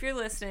is, if you're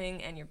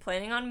listening and you're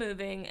planning on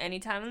moving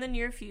anytime in the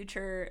near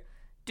future,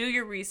 do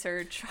your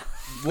research.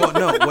 Well,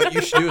 no, what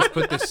you should do is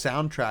put the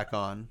soundtrack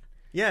on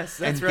Yes,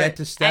 and that's right. get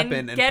to step And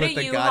in and get put a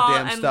the U-Haul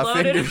goddamn and stuff load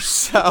in it-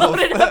 yourself. Load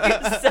it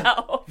up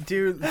yourself.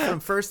 Dude, from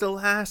first to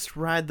last,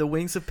 ride the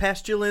wings of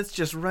pestilence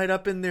just right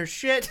up in their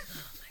shit.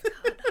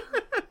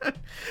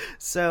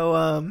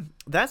 So,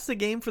 that's the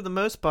game for the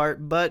most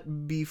part,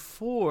 but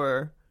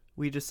before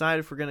we decide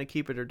if we're going to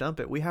keep it or dump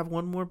it, we have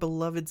one more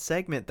beloved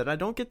segment that I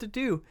don't get to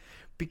do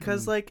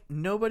because, like,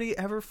 nobody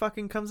ever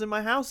fucking comes in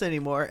my house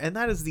anymore, and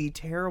that is the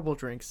terrible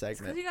drink Because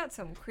segment. you got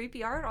some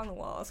creepy art on the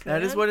walls.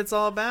 That is man. what it's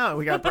all about.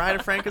 We got Bride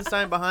of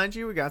Frankenstein behind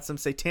you. We got some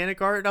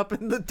satanic art up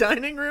in the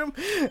dining room.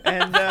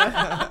 And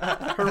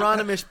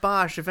Hieronymus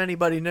Bosch, if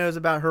anybody knows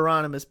about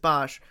Hieronymus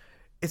Bosch,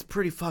 it's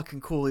pretty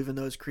fucking cool, even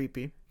though it's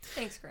creepy.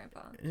 Thanks,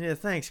 Grandpa. Yeah,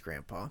 thanks,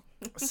 Grandpa.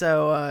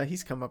 So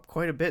he's come up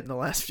quite a bit in the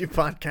last few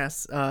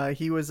podcasts.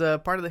 He was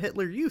part of the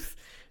Hitler Youth,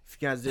 if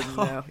you guys didn't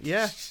know.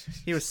 Yeah,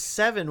 he was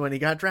 7 when he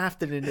got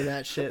drafted into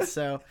that shit.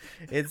 So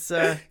it's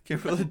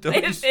Kimberly, don't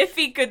you If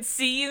he could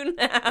see you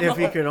now. if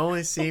he could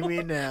only see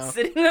me now.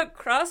 Sitting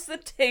across the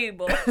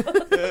table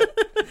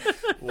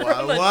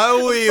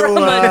Why were you? from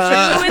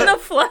a Jew in the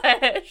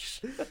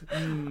flesh.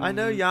 I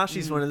know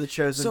Yashi's one of the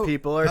chosen So,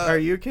 people. Are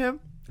you, Kim?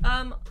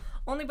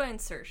 Only by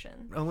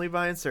insertion. Only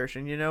by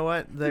insertion. You know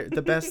what?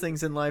 The best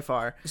things in life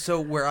are. So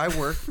where I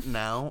work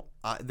now,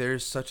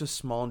 there's such a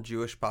small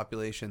Jewish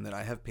population that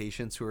I have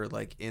patients who are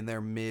like in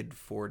their mid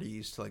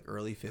 40s to like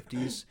early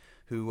 50s.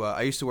 Who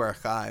I used to wear a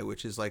chai,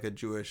 which is like a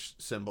Jewish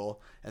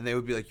symbol, and they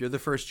would be like, "You're the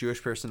first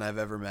Jewish person I've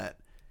ever met,"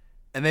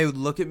 and they would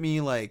look at me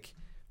like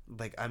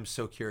I'm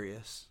so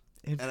curious.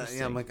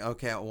 Interesting. I'm like,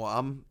 okay, well,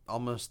 I'm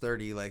almost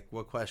 30. Like,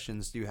 what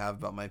questions do you have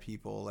about my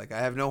people? Like, I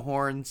have no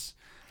horns.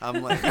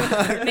 I'm like,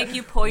 Make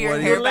you pull your What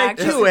do hair you back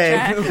like just to a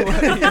egg?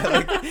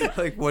 tad.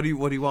 like, what do you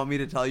want me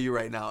to tell you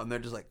right now? And they're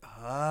just like,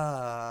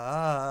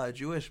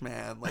 Jewish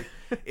man. Like,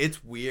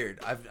 it's weird.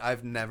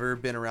 I've never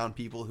been around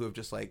people who have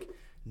just like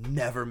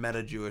never met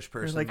a Jewish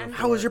You're person. like, before.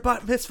 how was your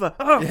bat mitzvah?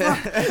 Oh,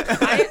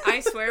 fuck.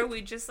 I swear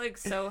we just like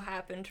so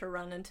happened to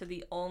run into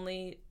the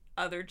only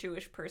other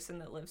Jewish person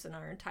that lives in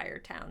our entire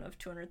town of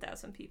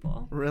 200,000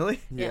 people. Really?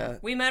 Yeah.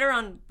 We met her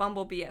on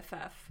Bumble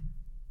BFF.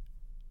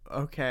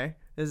 Okay.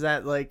 Is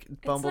that like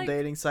Bumble like-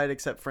 dating site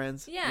except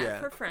friends? Yeah, Yeah.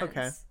 for friends.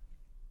 Okay.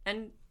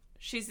 And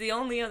she's the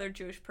only other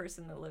Jewish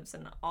person that lives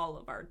in all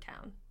of our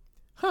town.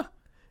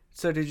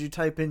 So did you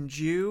type in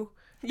Jew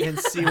and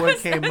see what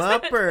came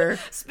up, or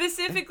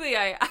Specifically,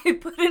 I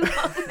put in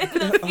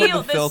the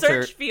field, the filter.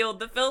 search field,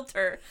 the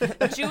filter,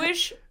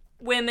 Jewish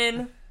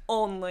women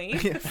only.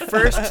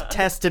 First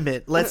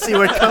Testament? Let's see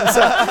what comes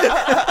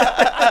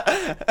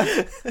up.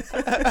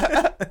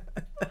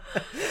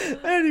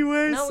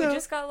 Anyway, No, so we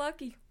just got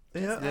lucky.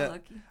 yeah. Yeah.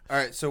 Lucky. All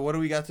right, so what do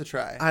we got to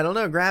try? I don't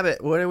know. Grab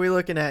it. What are we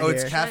looking at Oh, here?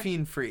 it's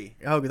caffeine free.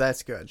 Oh,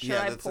 that's good. Should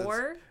Yeah, I that's-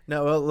 pour?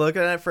 No, well, look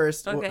at it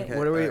first. Okay.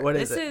 What are we? alright. What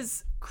is This it?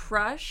 is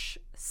Crush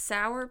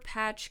Sour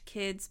Patch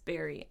Kids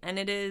Berry, and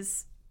it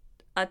is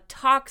a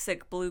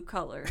toxic blue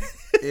color.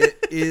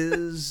 It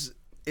is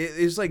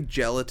like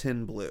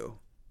gelatin blue.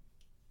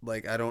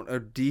 Like or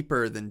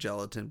deeper than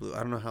gelatin blue. I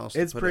don't know how else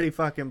to It's put pretty it.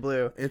 fucking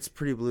blue. It's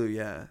pretty blue,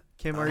 yeah.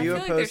 Kim, are I you feel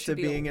like there opposed to should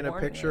be a being in a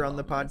warning picture on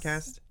the label on this.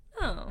 podcast?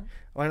 Oh.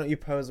 Why don't you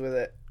pose with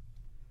it?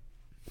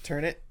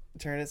 Turn it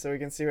so we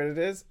can see what it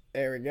is.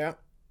 There we go.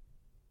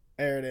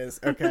 There it is.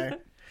 Okay.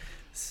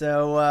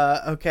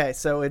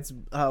 So it's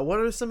what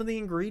are some of the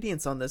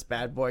ingredients on this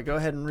bad boy? Go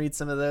ahead and read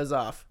some of those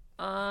off.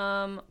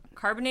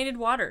 Carbonated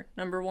water,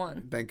 number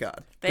 1. Thank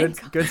God.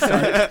 Thank Good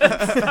start.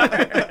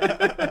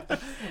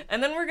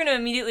 And then we're going to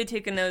immediately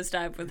take a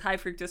nosedive with high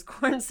fructose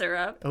corn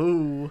syrup,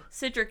 Ooh.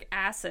 citric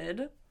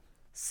acid,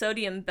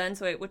 sodium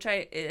benzoate, which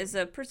is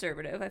a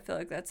preservative. I feel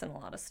like that's in a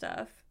lot of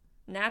stuff.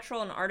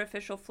 Natural and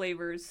artificial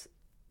flavors,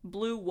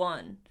 Blue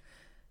One.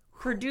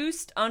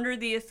 Produced under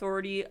the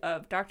authority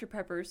of Dr.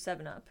 Pepper's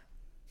 7-Up.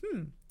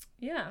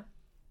 Yeah.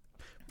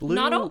 Blue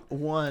Not a-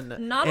 one.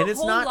 not and a it's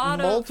whole not lot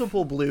of-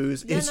 multiple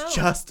blues. Yeah, it's no.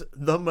 just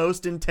the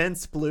most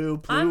intense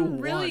blue I'm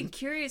really one.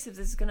 curious if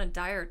this is going to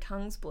dye our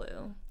tongues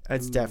blue.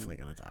 It's definitely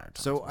gonna die.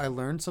 So I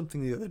learned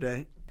something the other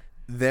day.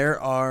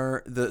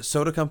 The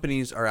soda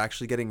companies are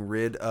actually getting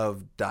rid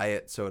of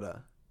diet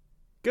soda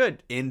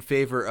Good. in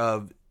favor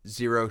of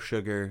zero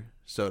sugar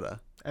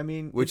soda, I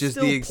mean, which it's is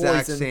still the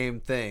exact poison. same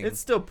thing. It's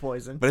still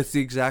poison. But it's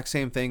the exact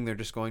same thing. They're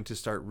just going to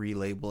start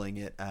relabeling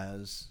it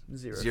as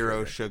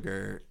Zero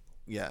sugar.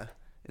 Yeah,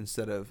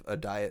 instead of a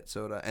diet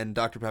soda. And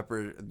Dr.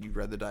 Pepper, you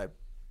read the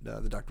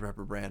Dr.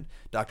 Pepper brand.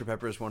 Dr.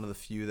 Pepper is one of the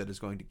few that is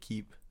going to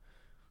keep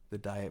the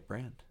diet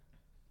brand.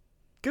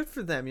 Good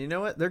for them. You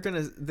know what?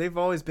 They've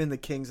always been the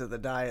kings of the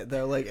diet,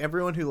 though. Like,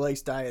 everyone who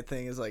likes diet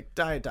thing is like,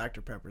 Diet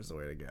Dr. Pepper's the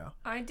way to go.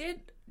 I did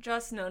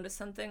just notice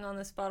something on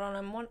this bottle,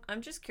 and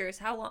I'm just curious,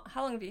 how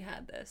long have you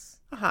had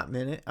this? A hot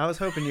minute. I was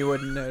hoping you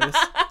wouldn't notice.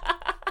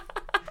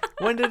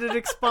 When did it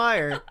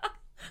expire?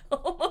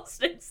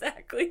 Almost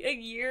exactly a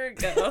year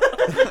ago.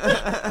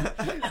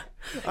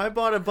 I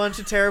bought a bunch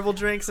of terrible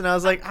drinks, and I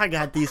was like, I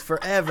got these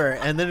forever.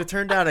 And then it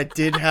turned out I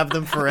did have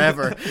them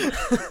forever.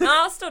 No,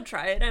 I'll still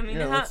try it. I mean,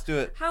 Yeah, let's do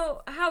it.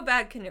 How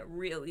bad can it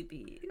really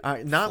be?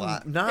 Not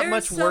Flat. There's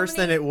much so worse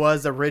than many- it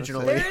was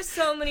originally. There's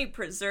so many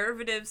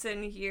preservatives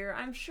in here.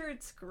 I'm sure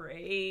it's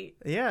great.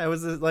 Yeah, it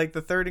was like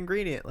the third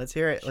ingredient. Let's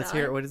hear it. Let's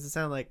hear it. Shot? What does it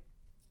sound like?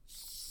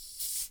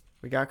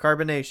 We got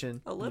carbonation.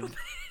 A little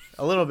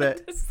A little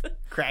bit. bit.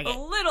 Crack A it.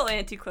 little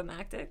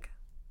anticlimactic.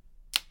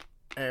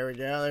 There we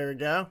go. There we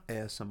go.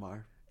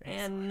 ASMR.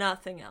 And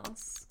nothing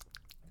else.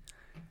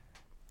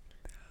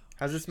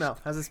 How's it smell?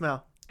 How's it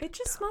smell? It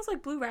just smells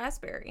like blue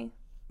raspberry.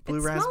 Blue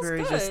It smells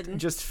raspberry, good.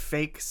 just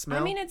fake smell.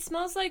 I mean, it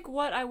smells like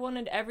what I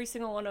wanted every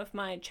single one of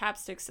my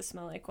chapsticks to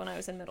smell like when I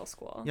was in middle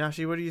school.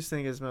 Yashi, what do you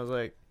think it smells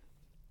like?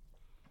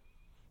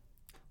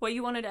 What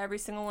you wanted every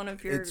single one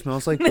of your It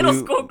smells like middle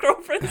blue. school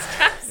girlfriend's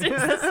chapsticks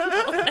to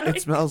smell like.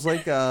 It smells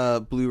like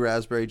blue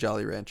raspberry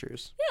Jolly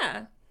Ranchers.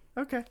 Yeah.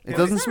 Okay. It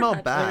doesn't It's smell not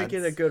Let bad. me bad.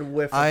 get a good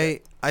whiff of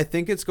it. I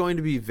think it's going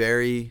to be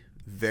very,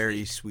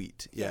 very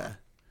sweet. Yeah.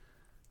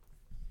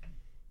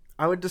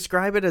 I would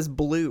describe it as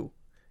blue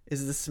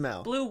is the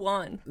smell. Blue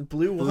one.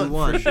 Blue Blue one,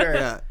 one. for sure.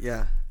 Yeah,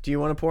 yeah. Do you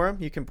want to pour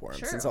them? You can pour them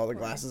Sure, since I'll all the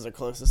pour 'em. glasses are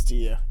closest to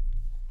you.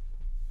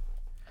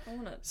 I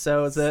wanna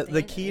So the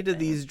stain key to anything.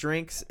 these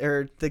drinks,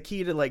 or the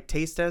key to like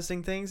taste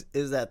testing things,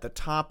 is that the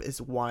top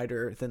is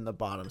wider than the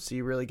bottom, so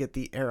you really get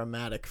the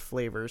aromatic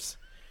flavors.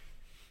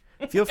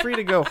 Feel free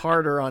to go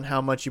harder on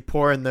how much you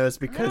pour in those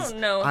because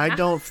don't know. I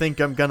don't think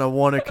I'm gonna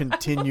want to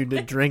continue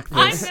to drink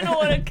I'm this. gonna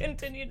want to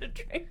continue to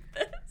drink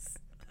this.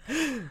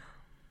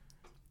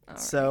 All right.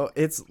 So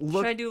it's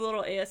Should I do a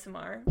little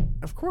ASMR?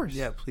 of course.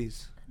 Yeah,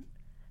 please.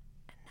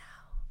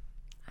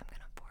 I'm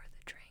gonna pour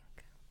the drink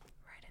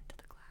right into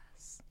the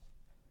glass.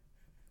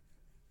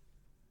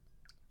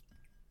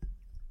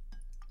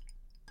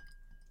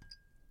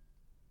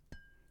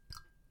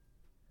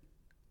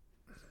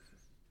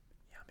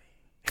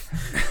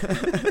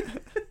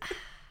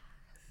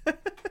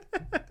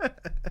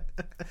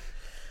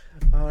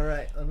 All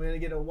right, I'm gonna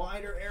get a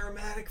wider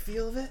aromatic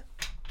feel of it.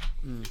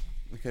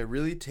 Okay,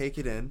 really take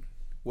it in.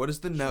 What is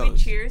the Should nose? we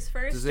cheers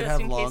first, Does it just have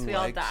in case long we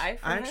all legs? die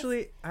from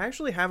I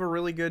actually have a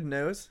really good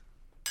nose.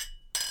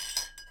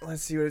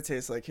 Let's see what it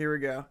tastes like. Here we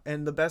go.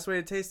 And the best way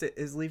to taste it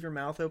is leave your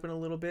mouth open a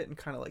little bit and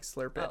kind of like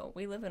slurp this? it. Oh,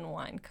 we live in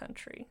wine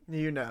country.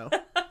 You know.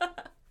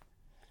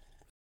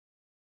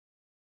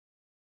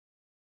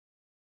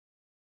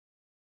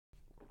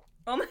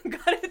 Oh my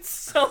god, it's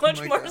so much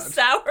my more God.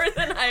 sour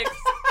than I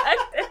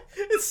expected.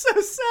 It's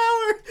so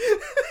sour.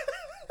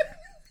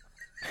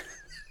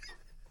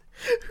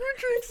 Who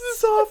drinks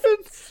this often?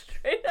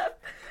 Straight up.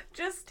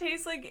 Just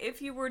tastes like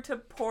if you were to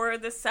pour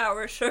the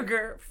sour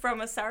sugar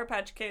from a Sour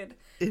Patch Kid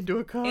Into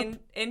a cup.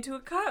 into a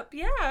cup.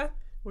 Yeah.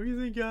 What do you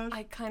think, Josh?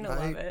 I kind of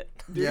love it.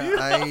 Yeah,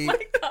 Oh my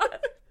god.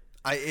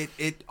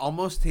 it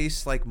almost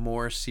tastes like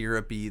more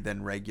syrupy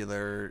than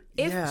regular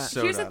Yeah.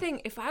 soda. Here's the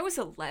thing, if I was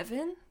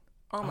 11,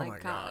 oh my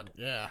god,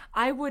 Yeah.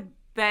 I would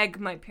beg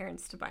my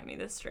parents to buy me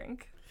this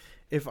drink.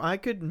 If I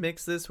could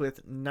mix this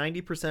with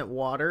 90%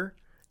 water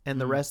and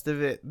the rest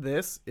of it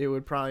it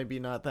would probably be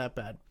not that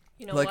bad.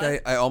 You know Like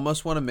what? I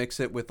almost want to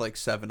mix it with like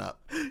 7-Up.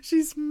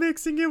 She's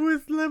mixing it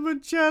with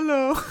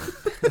limoncello.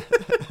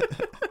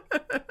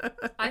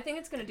 I think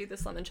it's going to do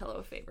this limoncello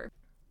a favor.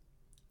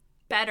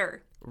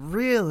 Better.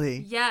 Really?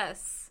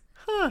 Yes.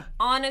 Huh.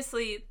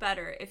 Honestly,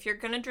 better. If you're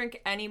going to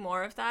drink any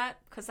more of that,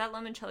 because that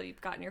limoncello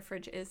you've got in your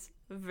fridge is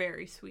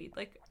very sweet.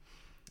 Like,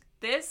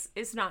 this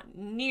is not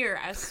near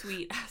as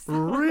sweet as the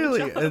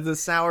Really? limoncello. The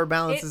sour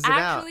balances It it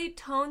out. actually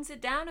tones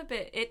it down a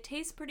bit. It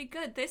tastes pretty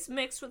good. This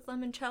mixed with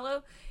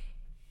limoncello,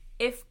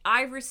 if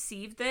I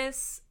received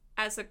this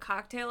as a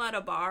cocktail at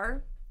a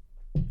bar,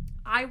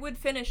 I would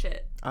finish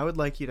it. I would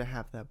like you to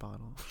have that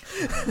bottle.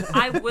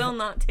 I will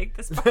not take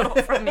this bottle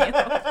from you.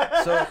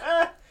 So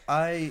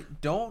I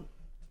don't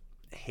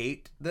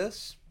hate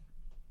this,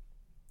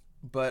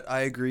 but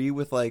I agree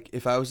with like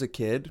if I was a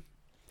kid,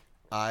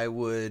 I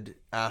would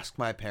ask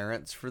my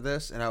parents for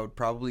this and I would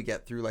probably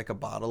get through like a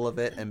bottle of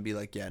it and be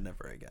like, yeah,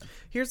 never again.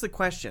 Here's the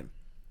question.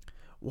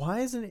 Why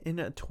isn't it in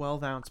a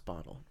 12-ounce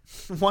bottle?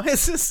 Why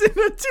is this in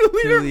a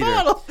 2-liter 2 liter.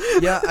 bottle?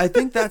 Yeah, I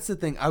think that's the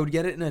thing. I would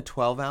get it in a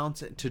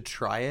 12-ounce to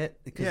try it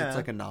because Yeah. it's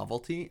like a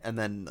novelty, and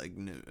then like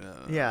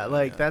Yeah,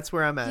 like that's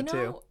where I'm at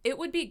too. It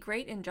would be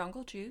great in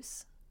Jungle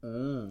Juice,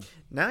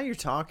 Now you're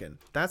talking.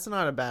 That's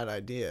not a bad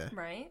idea.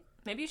 right?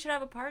 Maybe you should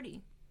have a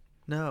party.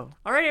 No.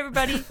 All right,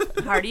 everybody,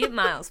 party at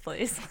Miles,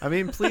 please. I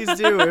mean, please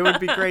do. It would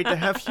be great to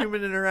have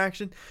human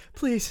interaction.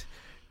 Please,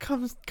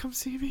 come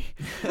see me.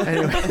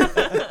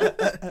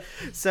 Anyway.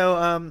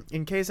 So,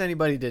 in case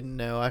anybody didn't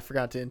know, I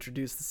forgot to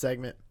introduce the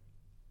segment.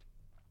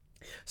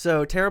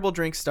 So, Terrible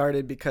Drinks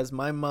started because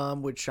my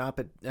mom would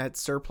shop at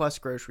surplus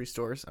grocery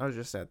stores. I was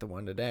just at the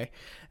one today.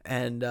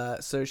 And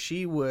so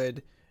she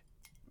would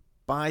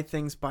buy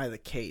things by the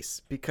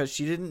case because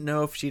she didn't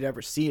know if she'd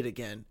ever see it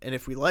again. And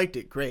if we liked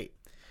it, great.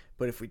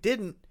 But if we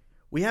didn't,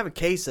 we have a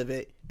case of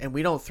it and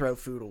we don't throw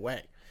food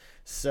away.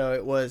 So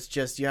it was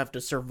just you have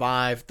to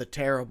survive the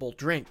terrible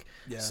drink.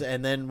 Yeah. So,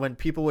 and then when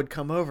people would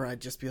come over,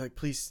 I'd just be like,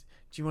 please,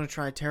 do you want to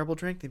try a terrible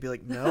drink? They'd be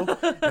like, no.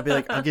 I'd be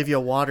like, I'll give you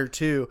a water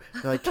too.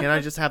 They're like, can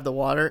I just have the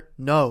water?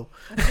 No.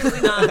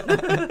 Absolutely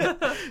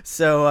not.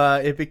 So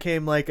it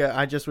became like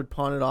I just would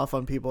pawn it off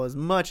on people as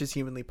much as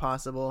humanly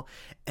possible.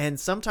 And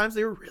sometimes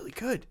they were really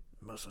good.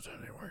 Most of the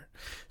time they weren't.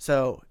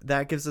 So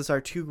that gives us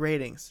our 2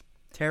 ratings.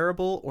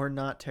 Terrible or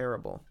not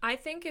terrible? I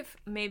think if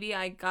maybe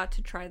I got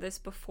to try this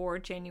before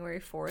January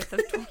 4th of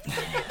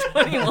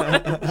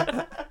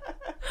 2021,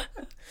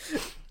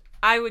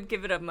 I would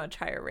give it a much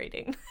higher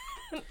rating.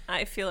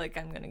 I feel like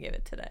I'm going to give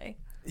it today.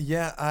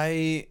 Yeah,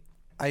 I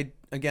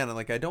again,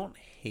 like I don't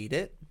hate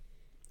it,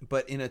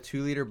 but in a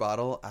 2-liter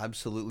bottle,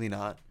 absolutely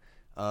not.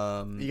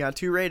 You got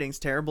 2 ratings.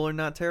 Terrible or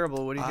not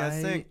terrible? What do you guys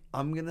think?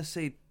 I'm gonna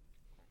say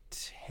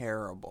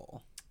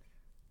terrible.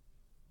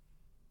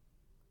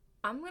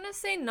 I'm going to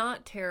say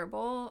not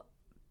terrible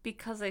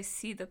because I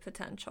see the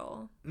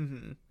potential.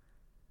 Mm-hmm.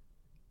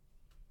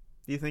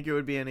 Do you think it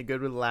would be any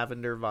good with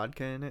lavender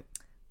vodka in it?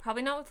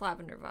 Probably not with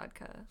lavender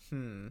vodka,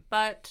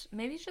 but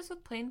maybe just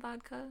with plain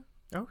vodka.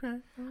 Okay.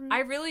 I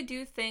really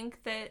do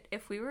think that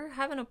if we were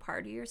having a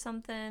party or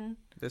something,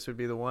 This would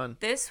be the one.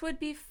 this would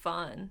be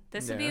fun.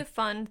 This would be Yeah. a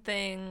fun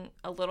thing,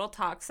 a little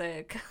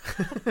toxic.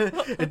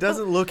 It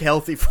doesn't look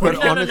healthy for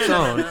But you. on no, its no,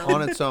 own, no, no.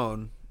 on its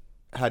own,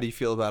 how do you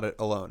feel about it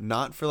alone?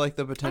 Not for like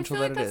the I potential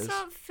feel like that it that's is.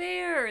 not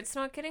fair. It's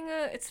not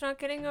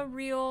getting a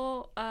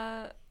real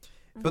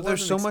But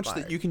there's so wasn't much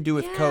expired. that you can do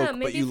with yeah, Coke,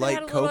 maybe but you if it like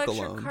had a little Coke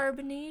extra alone.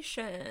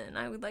 carbonation,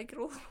 I would like it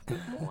a little bit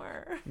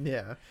more.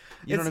 Yeah.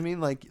 You know what I mean?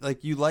 Like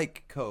you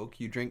like Coke,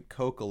 you drink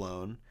Coke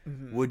alone.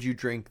 Would you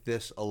drink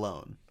this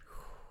alone?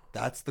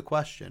 That's the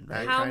question,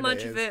 right? How kinda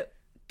much is. of it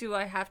do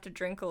I have to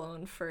drink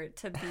alone for it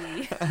to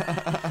be?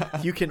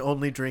 You can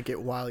only drink it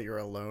while you're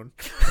alone.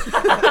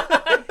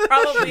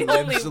 probably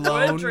only Lives would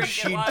alone. drink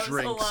She it while I was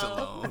drinks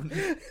alone. alone.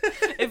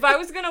 If I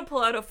was gonna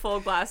pull out a full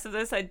glass of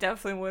this, I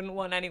definitely wouldn't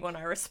want anyone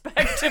I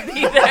respect to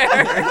be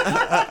there.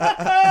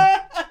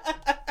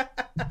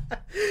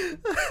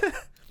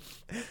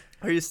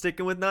 Are you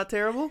sticking with not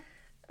terrible?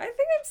 I think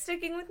I'm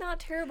sticking with not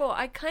terrible.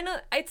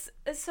 It's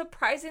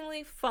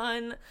surprisingly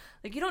fun.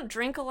 Like, you don't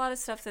drink a lot of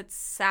stuff that's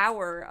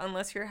sour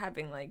unless you're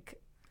having, like,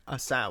 A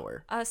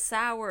sour. a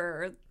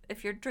sour,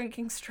 if you're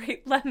drinking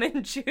straight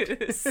lemon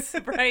juice,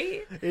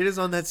 right? It is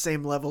on that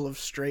same level of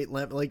straight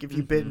lemon. Like, if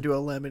you bit into a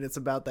lemon, it's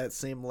about that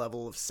same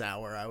level of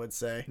sour, I would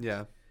say.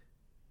 Yeah,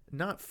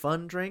 Not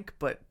fun drink,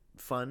 but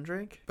fun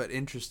drink. but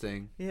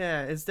interesting.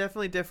 Yeah, it's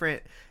definitely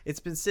different.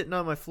 It's been sitting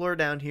on my floor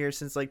down here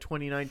since like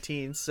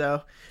 2019,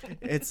 so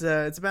it's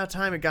about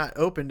time it got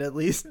opened at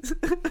least.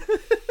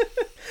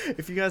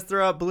 If you guys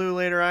throw out blue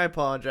later, I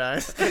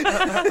apologize.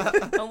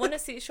 I want to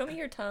see. Show me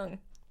your tongue.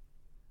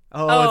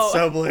 Oh, it's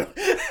so blue.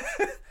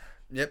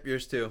 Yep,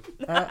 yours too.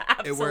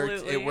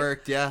 Absolutely. It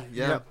worked. Yeah.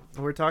 Yep,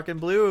 we're talking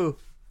blue.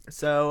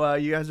 So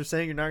you guys are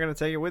saying you're not going to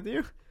take it with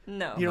you?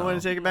 No. You don't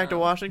want to take it back to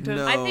Washington?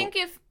 No. I think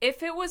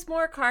if it was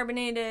more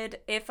carbonated,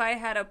 if I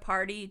had a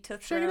party to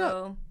Shake it up.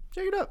 throw,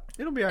 Shake it up.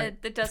 It'll be all right.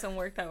 it doesn't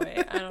work that way.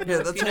 I don't know. Yeah,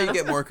 if that's how you know.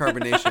 get more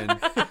carbonation.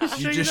 You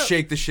Shake it just up.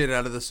 shake the shit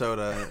out of the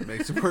soda and it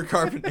makes it more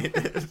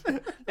carbonated.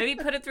 Maybe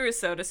put it through a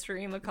soda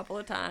stream a couple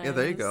of times. Yeah,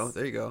 there you go.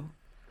 There you go.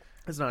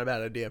 It's not a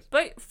bad idea.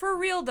 But for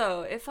real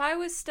though, if I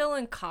was still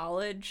in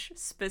college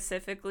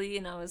specifically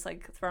and I was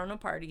like throwing a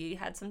party,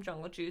 had some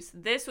jungle juice,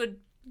 this would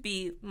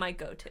be my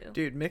go-to.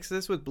 Dude, mix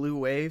this with Blue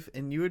Wave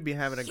and you would be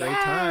having a great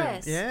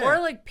time. Yeah. Or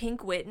like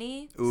Pink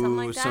Whitney, something Ooh,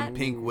 like that. some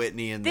Pink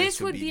Whitney in This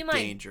this would be my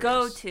dangerous.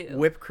 go-to.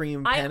 Whipped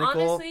cream I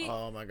pinnacle. honestly-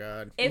 Oh my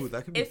god. If Ooh,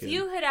 that could be if good.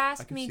 you had I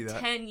asked can me see that.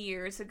 10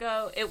 years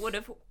ago, it would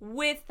have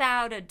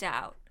without a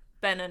doubt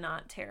been a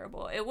not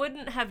terrible. It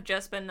wouldn't have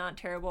just been not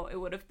terrible. It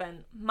would have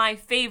been my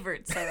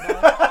favorite soda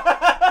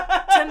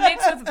to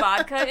mix with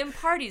vodka in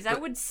parties. I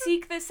would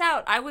seek this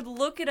out. I would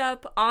look it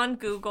up on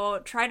Google,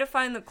 try to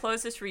find the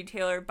closest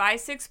retailer, buy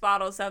 6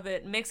 bottles of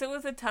it, mix it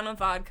with a ton of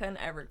vodka and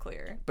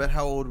Everclear. But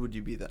how old would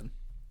you be then?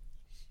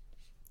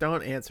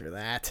 Don't answer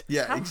that.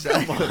 Yeah,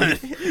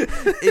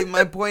 exactly.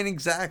 My point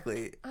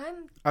exactly.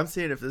 I'm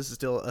seeing if this is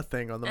still a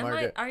thing on the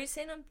market. Are you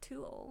saying I'm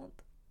too old?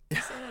 Are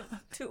you saying I'm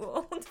too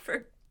old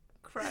for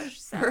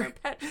Crush Sour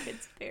Patch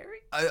Kids Berry?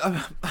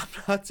 I'm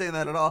not saying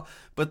that at all.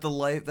 But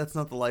that's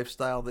not the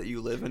lifestyle that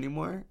you live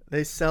anymore.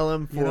 They sell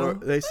them for know?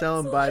 they sell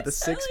them That's by what the I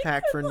sound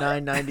 6-pack for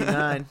like.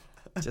 $9.99.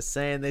 Just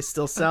saying, they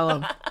still sell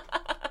them.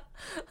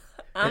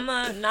 I'm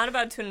not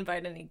about to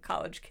invite any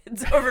college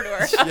kids over to our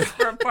house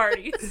for a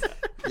party. So.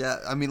 Yeah,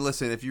 I mean,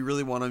 listen, if you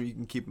really want them, you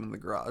can keep them in the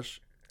garage.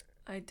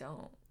 I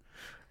don't.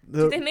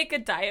 Do they make a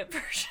diet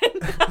version?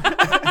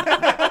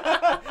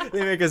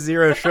 They make a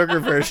zero sugar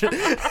version.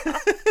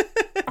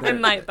 I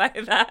might buy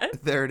that.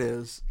 There it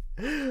is.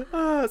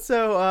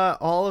 So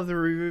all of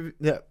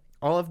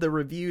the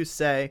reviews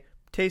say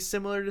tastes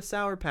similar to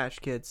Sour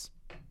Patch Kids.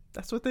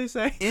 That's what they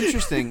say.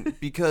 Interesting,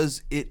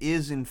 because it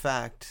is, in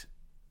fact,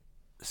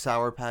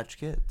 Sour Patch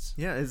Kids.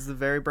 Yeah, it's the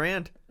very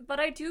brand. But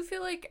I do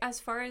feel like as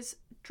far as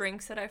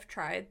drinks that I've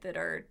tried that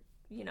are,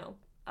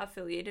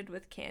 affiliated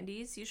with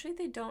candies, usually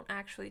they don't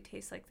actually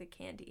taste like the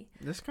candy.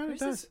 This kind of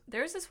does.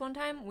 There's this one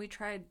time we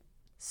tried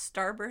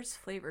Starburst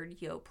flavored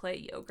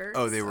Yoplait yogurts.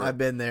 Oh, they were. I've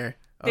been there.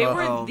 They Oh,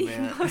 were oh, the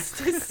man.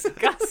 most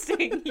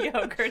disgusting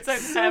yogurts I've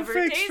so ever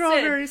fake tasted.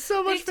 strawberry.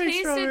 So much They fake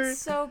tasted strawberry.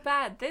 so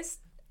bad. This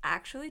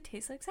actually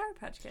tastes like Sour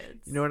Patch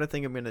Kids. You know what I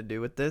think I'm going to do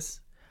with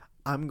this?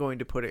 I'm going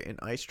to put it in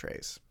ice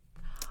trays.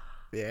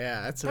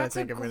 Yeah, that's what I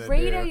think I'm going to do. That's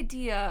a great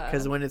idea.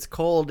 Because when it's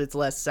cold, it's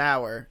less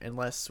sour and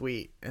less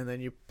sweet. And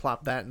then you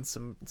plop that in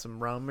some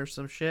rum or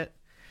some shit.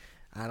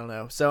 I don't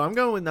know. So I'm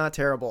going with not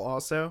terrible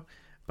also.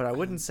 But I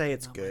wouldn't say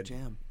it's Not my good.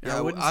 jam. I Yeah,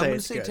 wouldn't I'm say gonna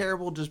it's say good.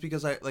 terrible just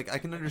because I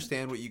can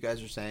understand what you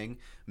guys are saying.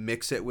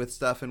 Mix it with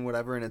stuff and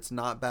whatever, and it's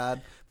not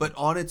bad. But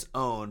on its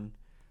own,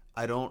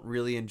 I don't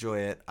really enjoy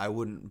it. I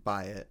wouldn't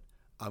buy it.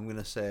 I'm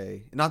gonna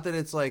say not that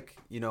it's like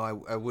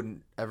I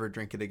wouldn't ever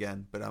drink it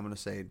again, but I'm gonna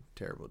say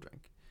terrible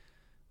drink.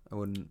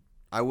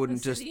 I wouldn't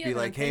So just you be have an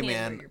like, hey opinion,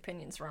 man, but your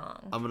opinion's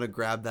wrong. I'm gonna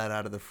grab that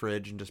out of the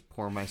fridge and just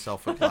pour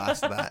myself a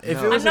glass of that. If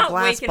No. it was I'm a not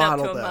glass waking up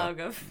bottle, to a though. mug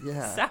of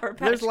Yeah. Sour Patch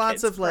There's lots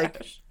Kids of like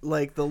fresh.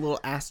 the little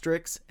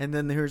asterisks, and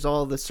then there's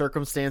all the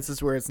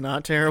circumstances where it's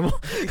not terrible.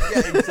 Yeah,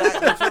 exactly.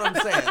 That's what I'm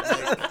saying.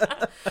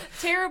 Like,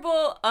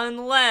 Terrible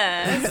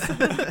unless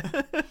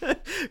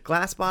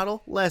Glass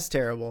bottle, less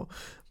terrible.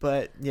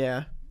 But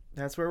yeah,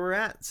 that's where we're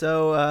at.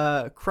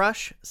 So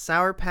Crush,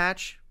 Sour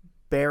Patch,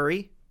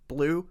 Berry,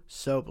 Blue,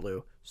 so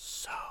blue.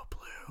 So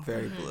blue.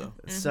 very blue.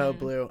 Mm-hmm. So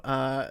blue.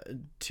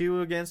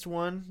 2 against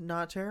 1,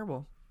 not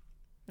terrible.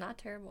 not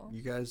terrible.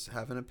 You guys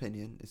have an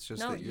opinion. It's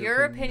just No, that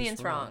your opinion is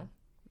opinion's wrong.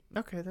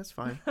 Okay, that's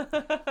fine.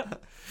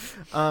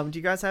 Do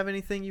you guys have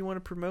anything you want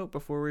to promote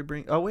before we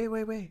bring... Oh,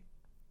 wait.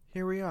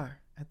 Here we are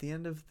at the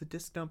end of the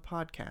Disc Dump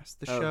Podcast,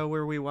 the show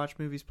where we watch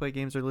movies, play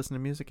games, or listen to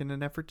music in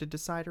an effort to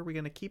decide, are we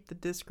going to keep the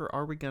disc or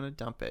are we going to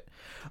dump it?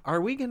 Are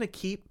we going to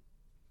keep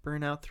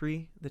Burnout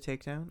 3, The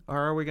Takedown, or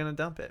are we going to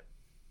dump it?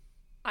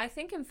 I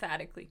think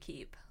emphatically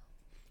keep.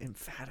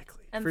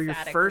 Emphatically. For your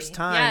Emphatically. first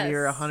time, Yes.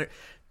 you're 100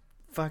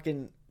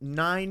 fucking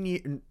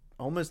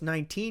almost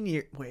 19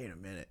 years. Wait a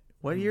minute.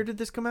 What year did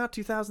this come out?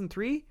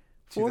 2003?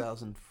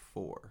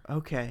 2004.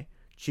 Okay.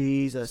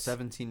 Jesus.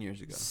 17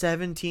 years ago.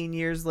 17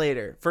 years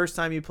later. First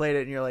time you played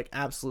it and you're like,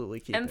 absolutely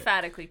keep it.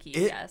 Emphatically keep,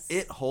 It, yes.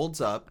 it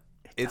holds up.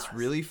 It's does.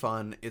 really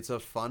fun. It's a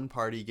fun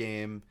party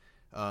game.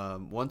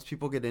 Once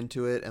people get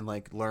into it and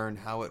like learn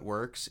how it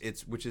works,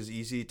 which is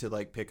easy to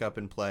like pick up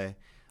and play.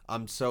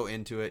 I'm so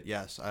into it.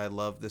 Yes, I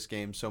love this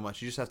game so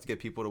much. You just have to get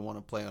people to want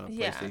to play on a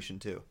Yeah. PlayStation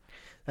 2.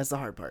 That's the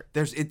hard part.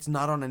 It's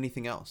not on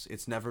anything else.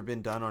 It's never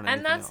been done on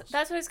anything and else.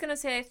 that's what I was gonna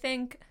say. I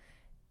think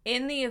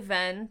in the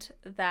event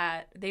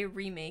that they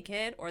remake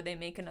it or they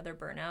make another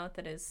Burnout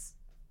that is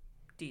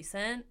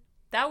decent,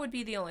 that would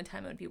be the only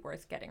time it would be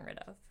worth getting rid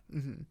of.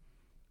 Mm-hmm.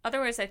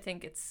 Otherwise, I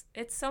think it's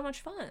so much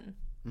fun.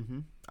 Mm-hmm.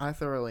 I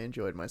thoroughly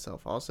enjoyed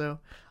myself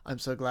also. I'm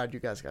so glad you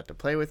guys got to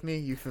play with me.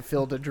 You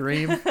fulfilled a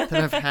dream that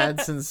I've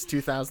had since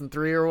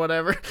 2003 or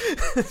whatever.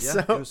 Yeah, So,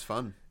 it was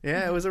fun.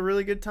 yeah, it was a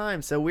really good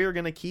time. So we're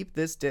going to keep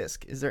this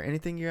disc. Is there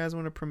anything you guys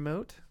want to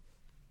promote?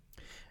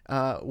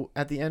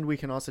 At the end, we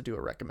can also do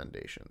a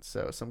recommendation.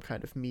 So some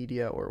kind of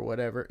media or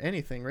whatever.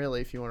 Anything,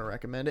 really, if you want to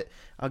recommend it.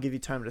 I'll give you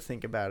time to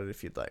think about it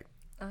if you'd like.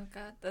 Oh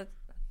God,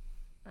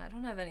 I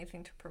don't have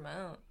anything to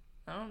promote.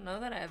 I don't know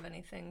that I have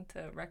anything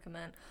to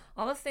recommend.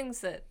 All the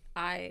things that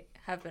I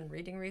have been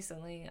reading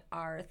recently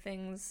are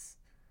things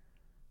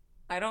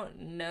I don't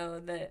know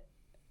that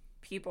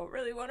people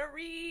really want to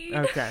read.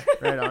 Okay,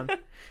 right on.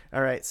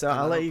 All right, so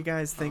I'll let you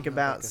guys think have,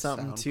 about like, a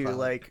something to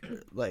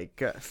SoundCloud. like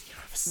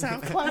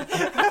SoundCloud.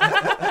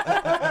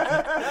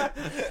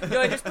 Yo,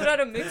 I just put out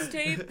a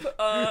mixtape.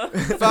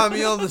 Find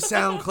me on the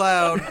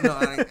SoundCloud. No,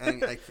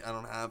 I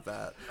don't have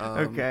that.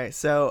 Okay,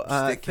 so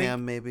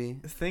Stickcam maybe.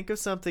 think of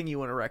something you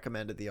want to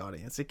recommend to the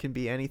audience. It can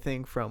be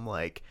anything from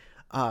like,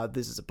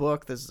 this is a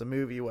book, this is a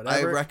movie, I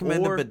whatever.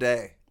 recommend or a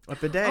bidet. A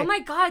bidet. Oh my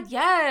God,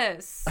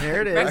 yes.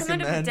 There it is.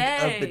 Recommend Recommend a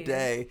a bidet.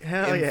 bidet.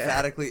 Hell yeah.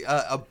 Emphatically,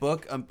 a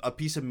book, a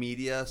piece of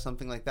media,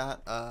 something like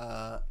that.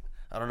 I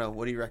don't know.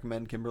 What do you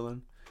recommend,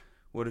 Kimberlyn?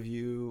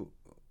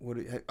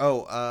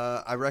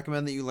 I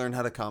recommend that you learn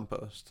how to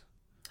compost.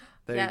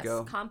 There Yes, you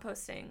go.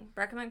 composting.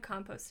 Recommend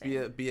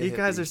composting. Be a You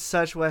guys hippie. are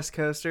such West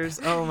Coasters.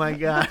 Oh my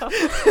god.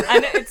 I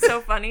know, it's so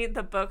funny.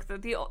 The book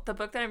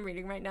that I'm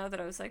reading right now that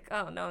I was like,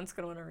 oh, no one's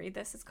gonna want to read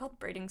this. It's called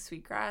Braiding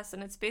Sweetgrass,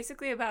 and it's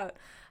basically about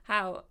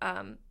how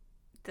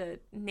the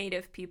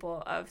native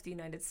people of the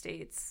United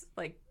States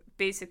like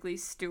basically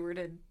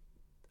stewarded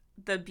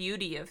the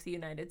beauty of the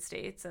United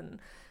States. And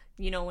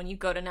you know, when you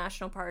go to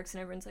national parks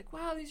and everyone's like,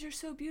 wow, these are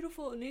so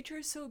beautiful, nature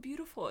is so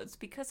beautiful, it's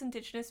because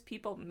indigenous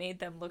people made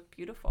them look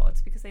beautiful.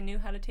 It's because they knew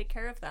how to take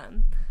care of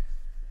them.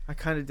 I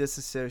kind of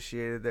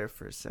disassociated there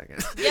for a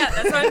second. Yeah,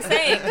 that's what I'm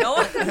saying. No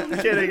one, I'm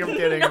kidding.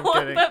 no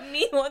one but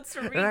me wants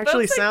to read It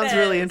actually books like sounds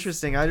really this.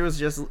 interesting. I was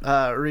just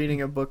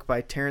reading a book by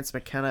Terrence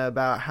McKenna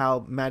about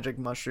how magic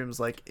mushrooms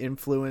like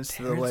influenced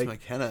the Terrence like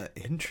McKenna,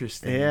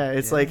 interesting. yeah,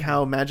 it's like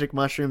how magic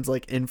mushrooms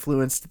like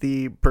influenced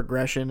the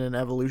progression and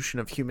evolution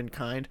of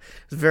humankind.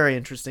 It's a very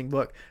interesting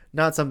book.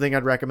 Not something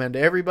I'd recommend to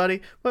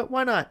everybody, but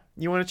why not?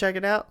 You want to check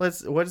it out?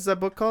 What is that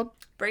book called?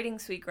 Braiding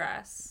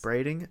Sweetgrass.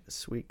 Braiding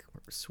sweet.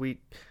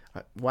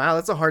 Wow,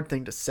 that's a hard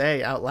thing to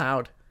say out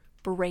loud.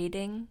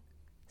 Braiding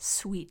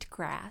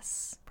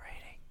Sweetgrass.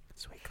 Braiding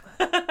sweet.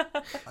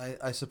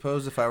 I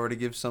suppose if I were to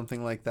give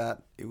something like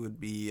that, it would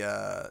be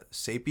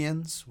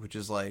Sapiens, which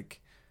is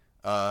like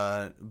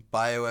a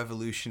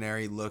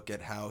bioevolutionary look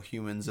at how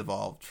humans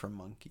evolved from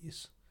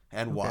monkeys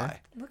and why.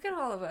 Look at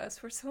all of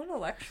us. We're so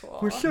intellectual.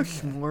 We're so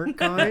smart,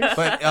 guys.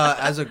 But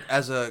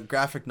as a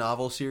graphic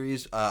novel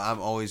series,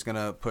 I'm always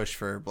gonna push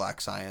for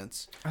Black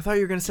Science. I thought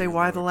you were gonna say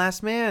Why the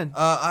Last Man.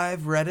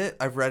 I've read it.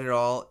 I've read it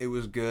all. It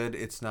was good.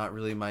 It's not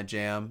really my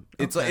jam.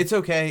 It's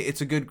okay. It's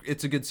a good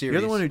series.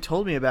 You're the one who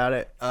told me about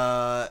it.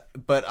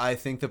 But I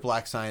think that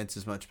Black Science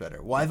is much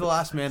better. Why the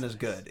Last Man is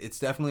good. It's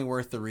definitely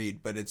worth the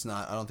read, but it's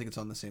not. I don't think it's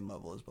on the same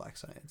level as Black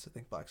Science. I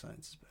think Black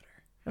Science is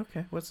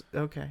better.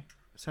 Okay?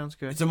 Sounds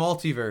good. It's a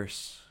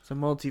multiverse. It's a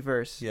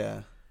multiverse.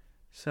 Yeah.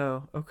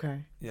 So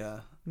okay, Yeah.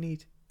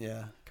 neat.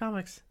 Yeah.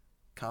 Comics.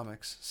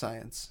 Comics.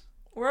 Science.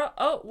 We're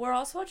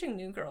also watching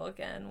New Girl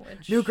again,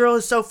 which New Girl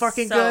is so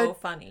fucking good. So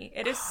funny.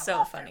 It is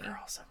so funny. New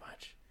Girl so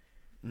much.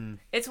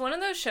 It's one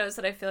of those shows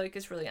that I feel like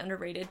is really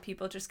underrated.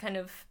 People just kind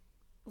of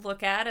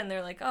look at and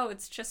they're like, "Oh,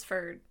 it's just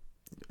for."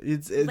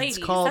 It's Ladies.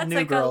 called That's New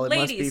like a Girl. It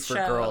must be ladies' for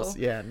show. girls.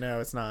 Yeah, no,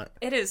 it's not.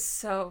 It is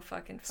so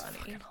fucking funny.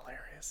 Fucking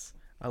hilarious.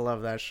 I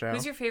love that show.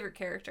 Who's your favorite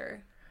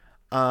character?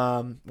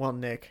 Well,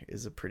 Nick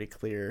is a pretty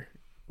clear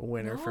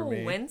winner for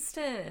me.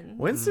 Winston.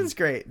 Winston's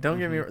great. Don't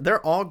get me wrong.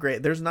 They're all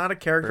great. There's not a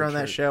character on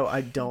that Bertrand. show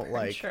I don't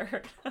like. Sure.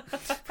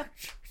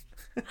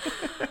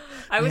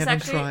 I was Man, I'm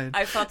actually. trying.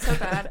 I felt so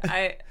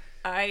bad.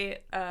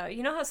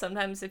 You know how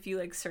sometimes if you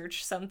like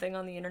search something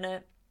on the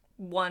internet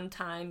one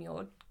time,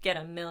 you'll get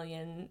a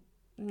million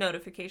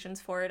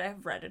notifications for it. I have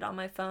Reddit on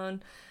my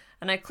phone,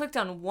 And I clicked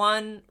on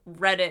one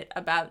Reddit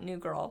about New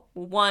Girl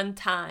one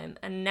time,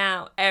 and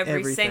now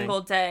every Everything.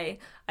 single day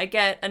I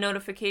get a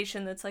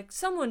notification that's like,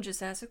 someone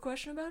just asked a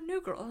question about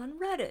New Girl on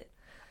Reddit.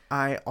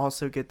 I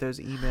also get those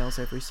emails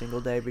every single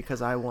day because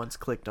I once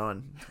clicked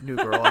on New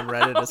Girl on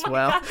Reddit as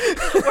well.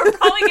 We're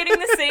probably getting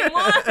the same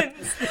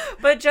ones.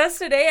 But just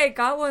today I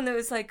got one that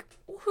was like,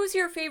 who's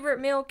your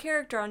favorite male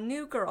character on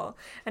New Girl?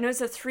 And it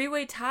was a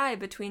 3-way tie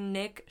between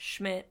Nick,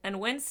 Schmidt, and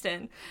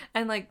Winston.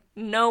 And like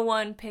no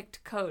one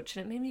picked Coach.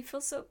 And it made me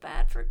feel so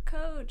bad for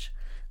Coach.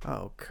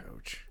 Oh,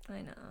 Coach.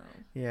 I know.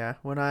 Yeah,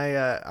 when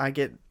I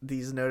get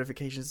these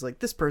notifications like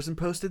this person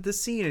posted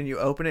this scene, and you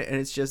open it and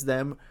it's just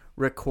them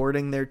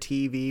recording their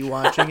TV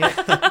watching it,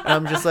 and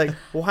I'm just like,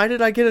 why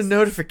did I get a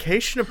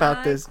notification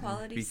about this?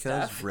 Quality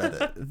Because stuff.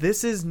 Reddit.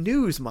 This is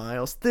news,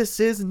 Miles. This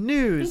is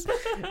news.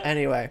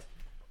 Anyway,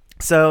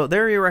 so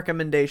there are your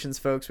recommendations,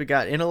 folks. We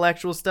got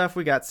intellectual stuff,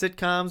 we got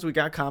sitcoms, we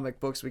got comic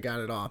books, we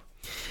got it all.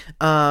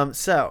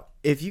 So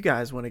if you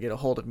guys want to get a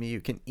hold of me,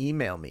 you can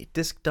email me,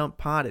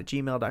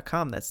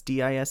 discdumppod@gmail.com. That's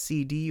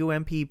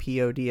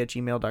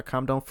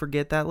discdumppod@gmail.com. Don't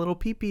forget that little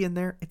PP in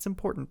there. It's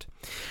important.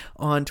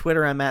 On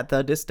Twitter, I'm at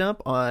the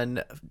Discdump.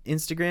 On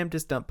Instagram,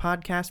 Discdump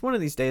Podcast. One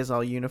of these days,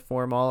 I'll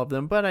uniform all of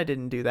them, but I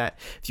didn't do that.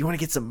 If you want to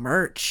get some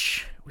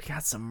merch, we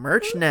got some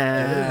merch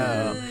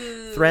now.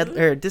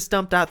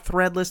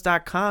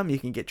 Discdump.threadless.com. You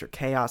can get your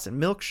Chaos and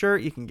Milk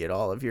shirt. You can get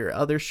all of your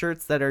other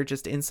shirts that are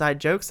just inside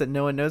jokes that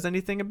no one knows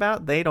anything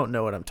about. They don't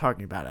know what I'm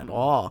talking about at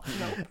all.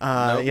 Nope.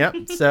 Yep.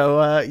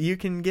 So you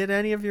can get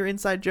any of your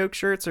inside joke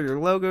shirts or your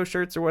logo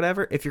shirts or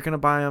whatever. If you're gonna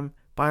buy them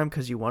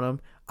because you want them.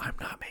 I'm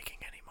not making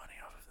any money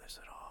off of this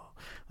at all.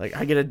 Like,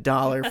 I get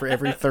 $1 for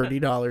every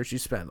 $30 you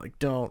spend. Like,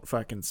 don't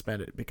fucking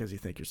spend it because you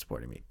think you're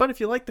supporting me. But if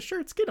you like the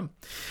shirts, get them.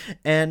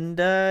 And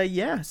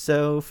yeah,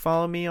 so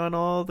follow me on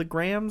all the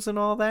grams and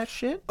all that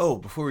shit. Oh,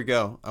 before we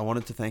go, I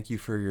wanted to thank you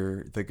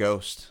for the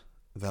ghost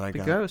that I The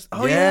got. Ghost.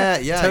 Oh yeah.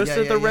 Toast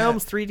of the yeah.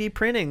 Realms 3D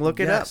printing. Look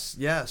it up.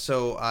 Yeah,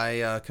 so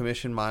I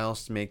commissioned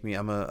Miles to make me,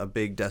 I'm a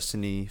big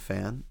Destiny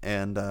fan,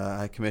 and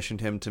I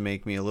commissioned him to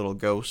make me a little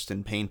ghost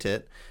and paint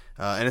it.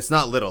 And it's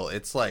not little.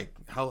 It's like,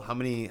 how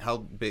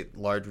big,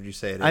 large would you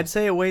say it is? I'd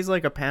say it weighs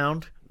like a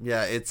pound.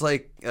 Yeah, it's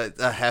like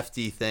a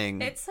hefty thing.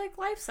 It's like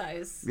life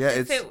size. Yeah,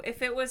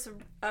 if it was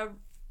a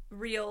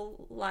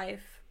real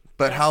life.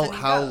 But how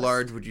Destiny ghost.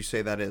 large would you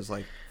say that is?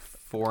 Like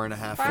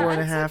 4.5 Five- feet?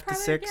 4.5 I'd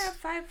say to probably, 6. Yeah,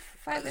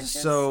 5 inches.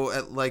 So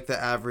at like the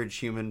average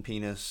human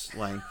penis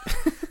length.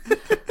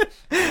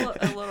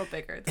 a little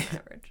bigger than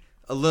average.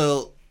 A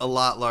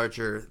lot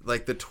larger,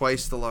 like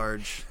twice the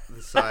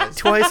size.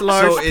 Twice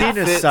large it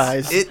penis fits,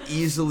 size. It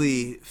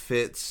easily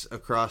fits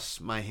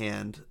across my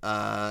hand,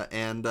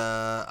 and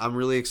I'm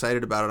really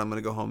excited about it. I'm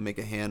gonna go home, make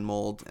a hand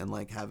mold, and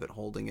like have it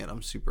holding it.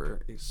 I'm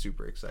super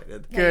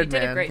excited. Yeah, Good, you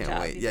did man. a great Can't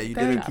job. wait. Yeah, you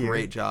Thank did a you.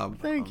 great job.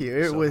 Thank I'm you.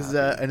 It so was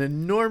happy. an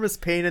enormous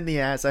pain in the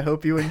ass. I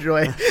hope you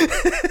enjoy.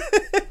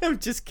 I'm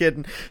just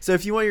kidding. So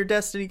if you want your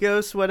Destiny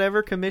Ghosts,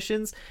 whatever,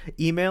 commissions,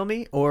 email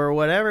me or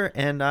whatever,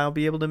 and I'll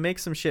be able to make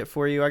some shit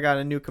for you. I got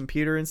a new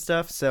computer and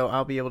stuff, so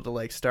I'll be able to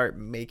like start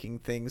making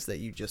things that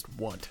you just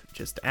want.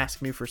 Just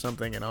ask me for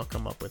something and I'll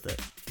come up with it.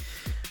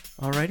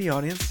 Alrighty,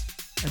 audience.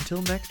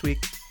 Until next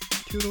week.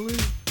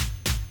 Toodaloo.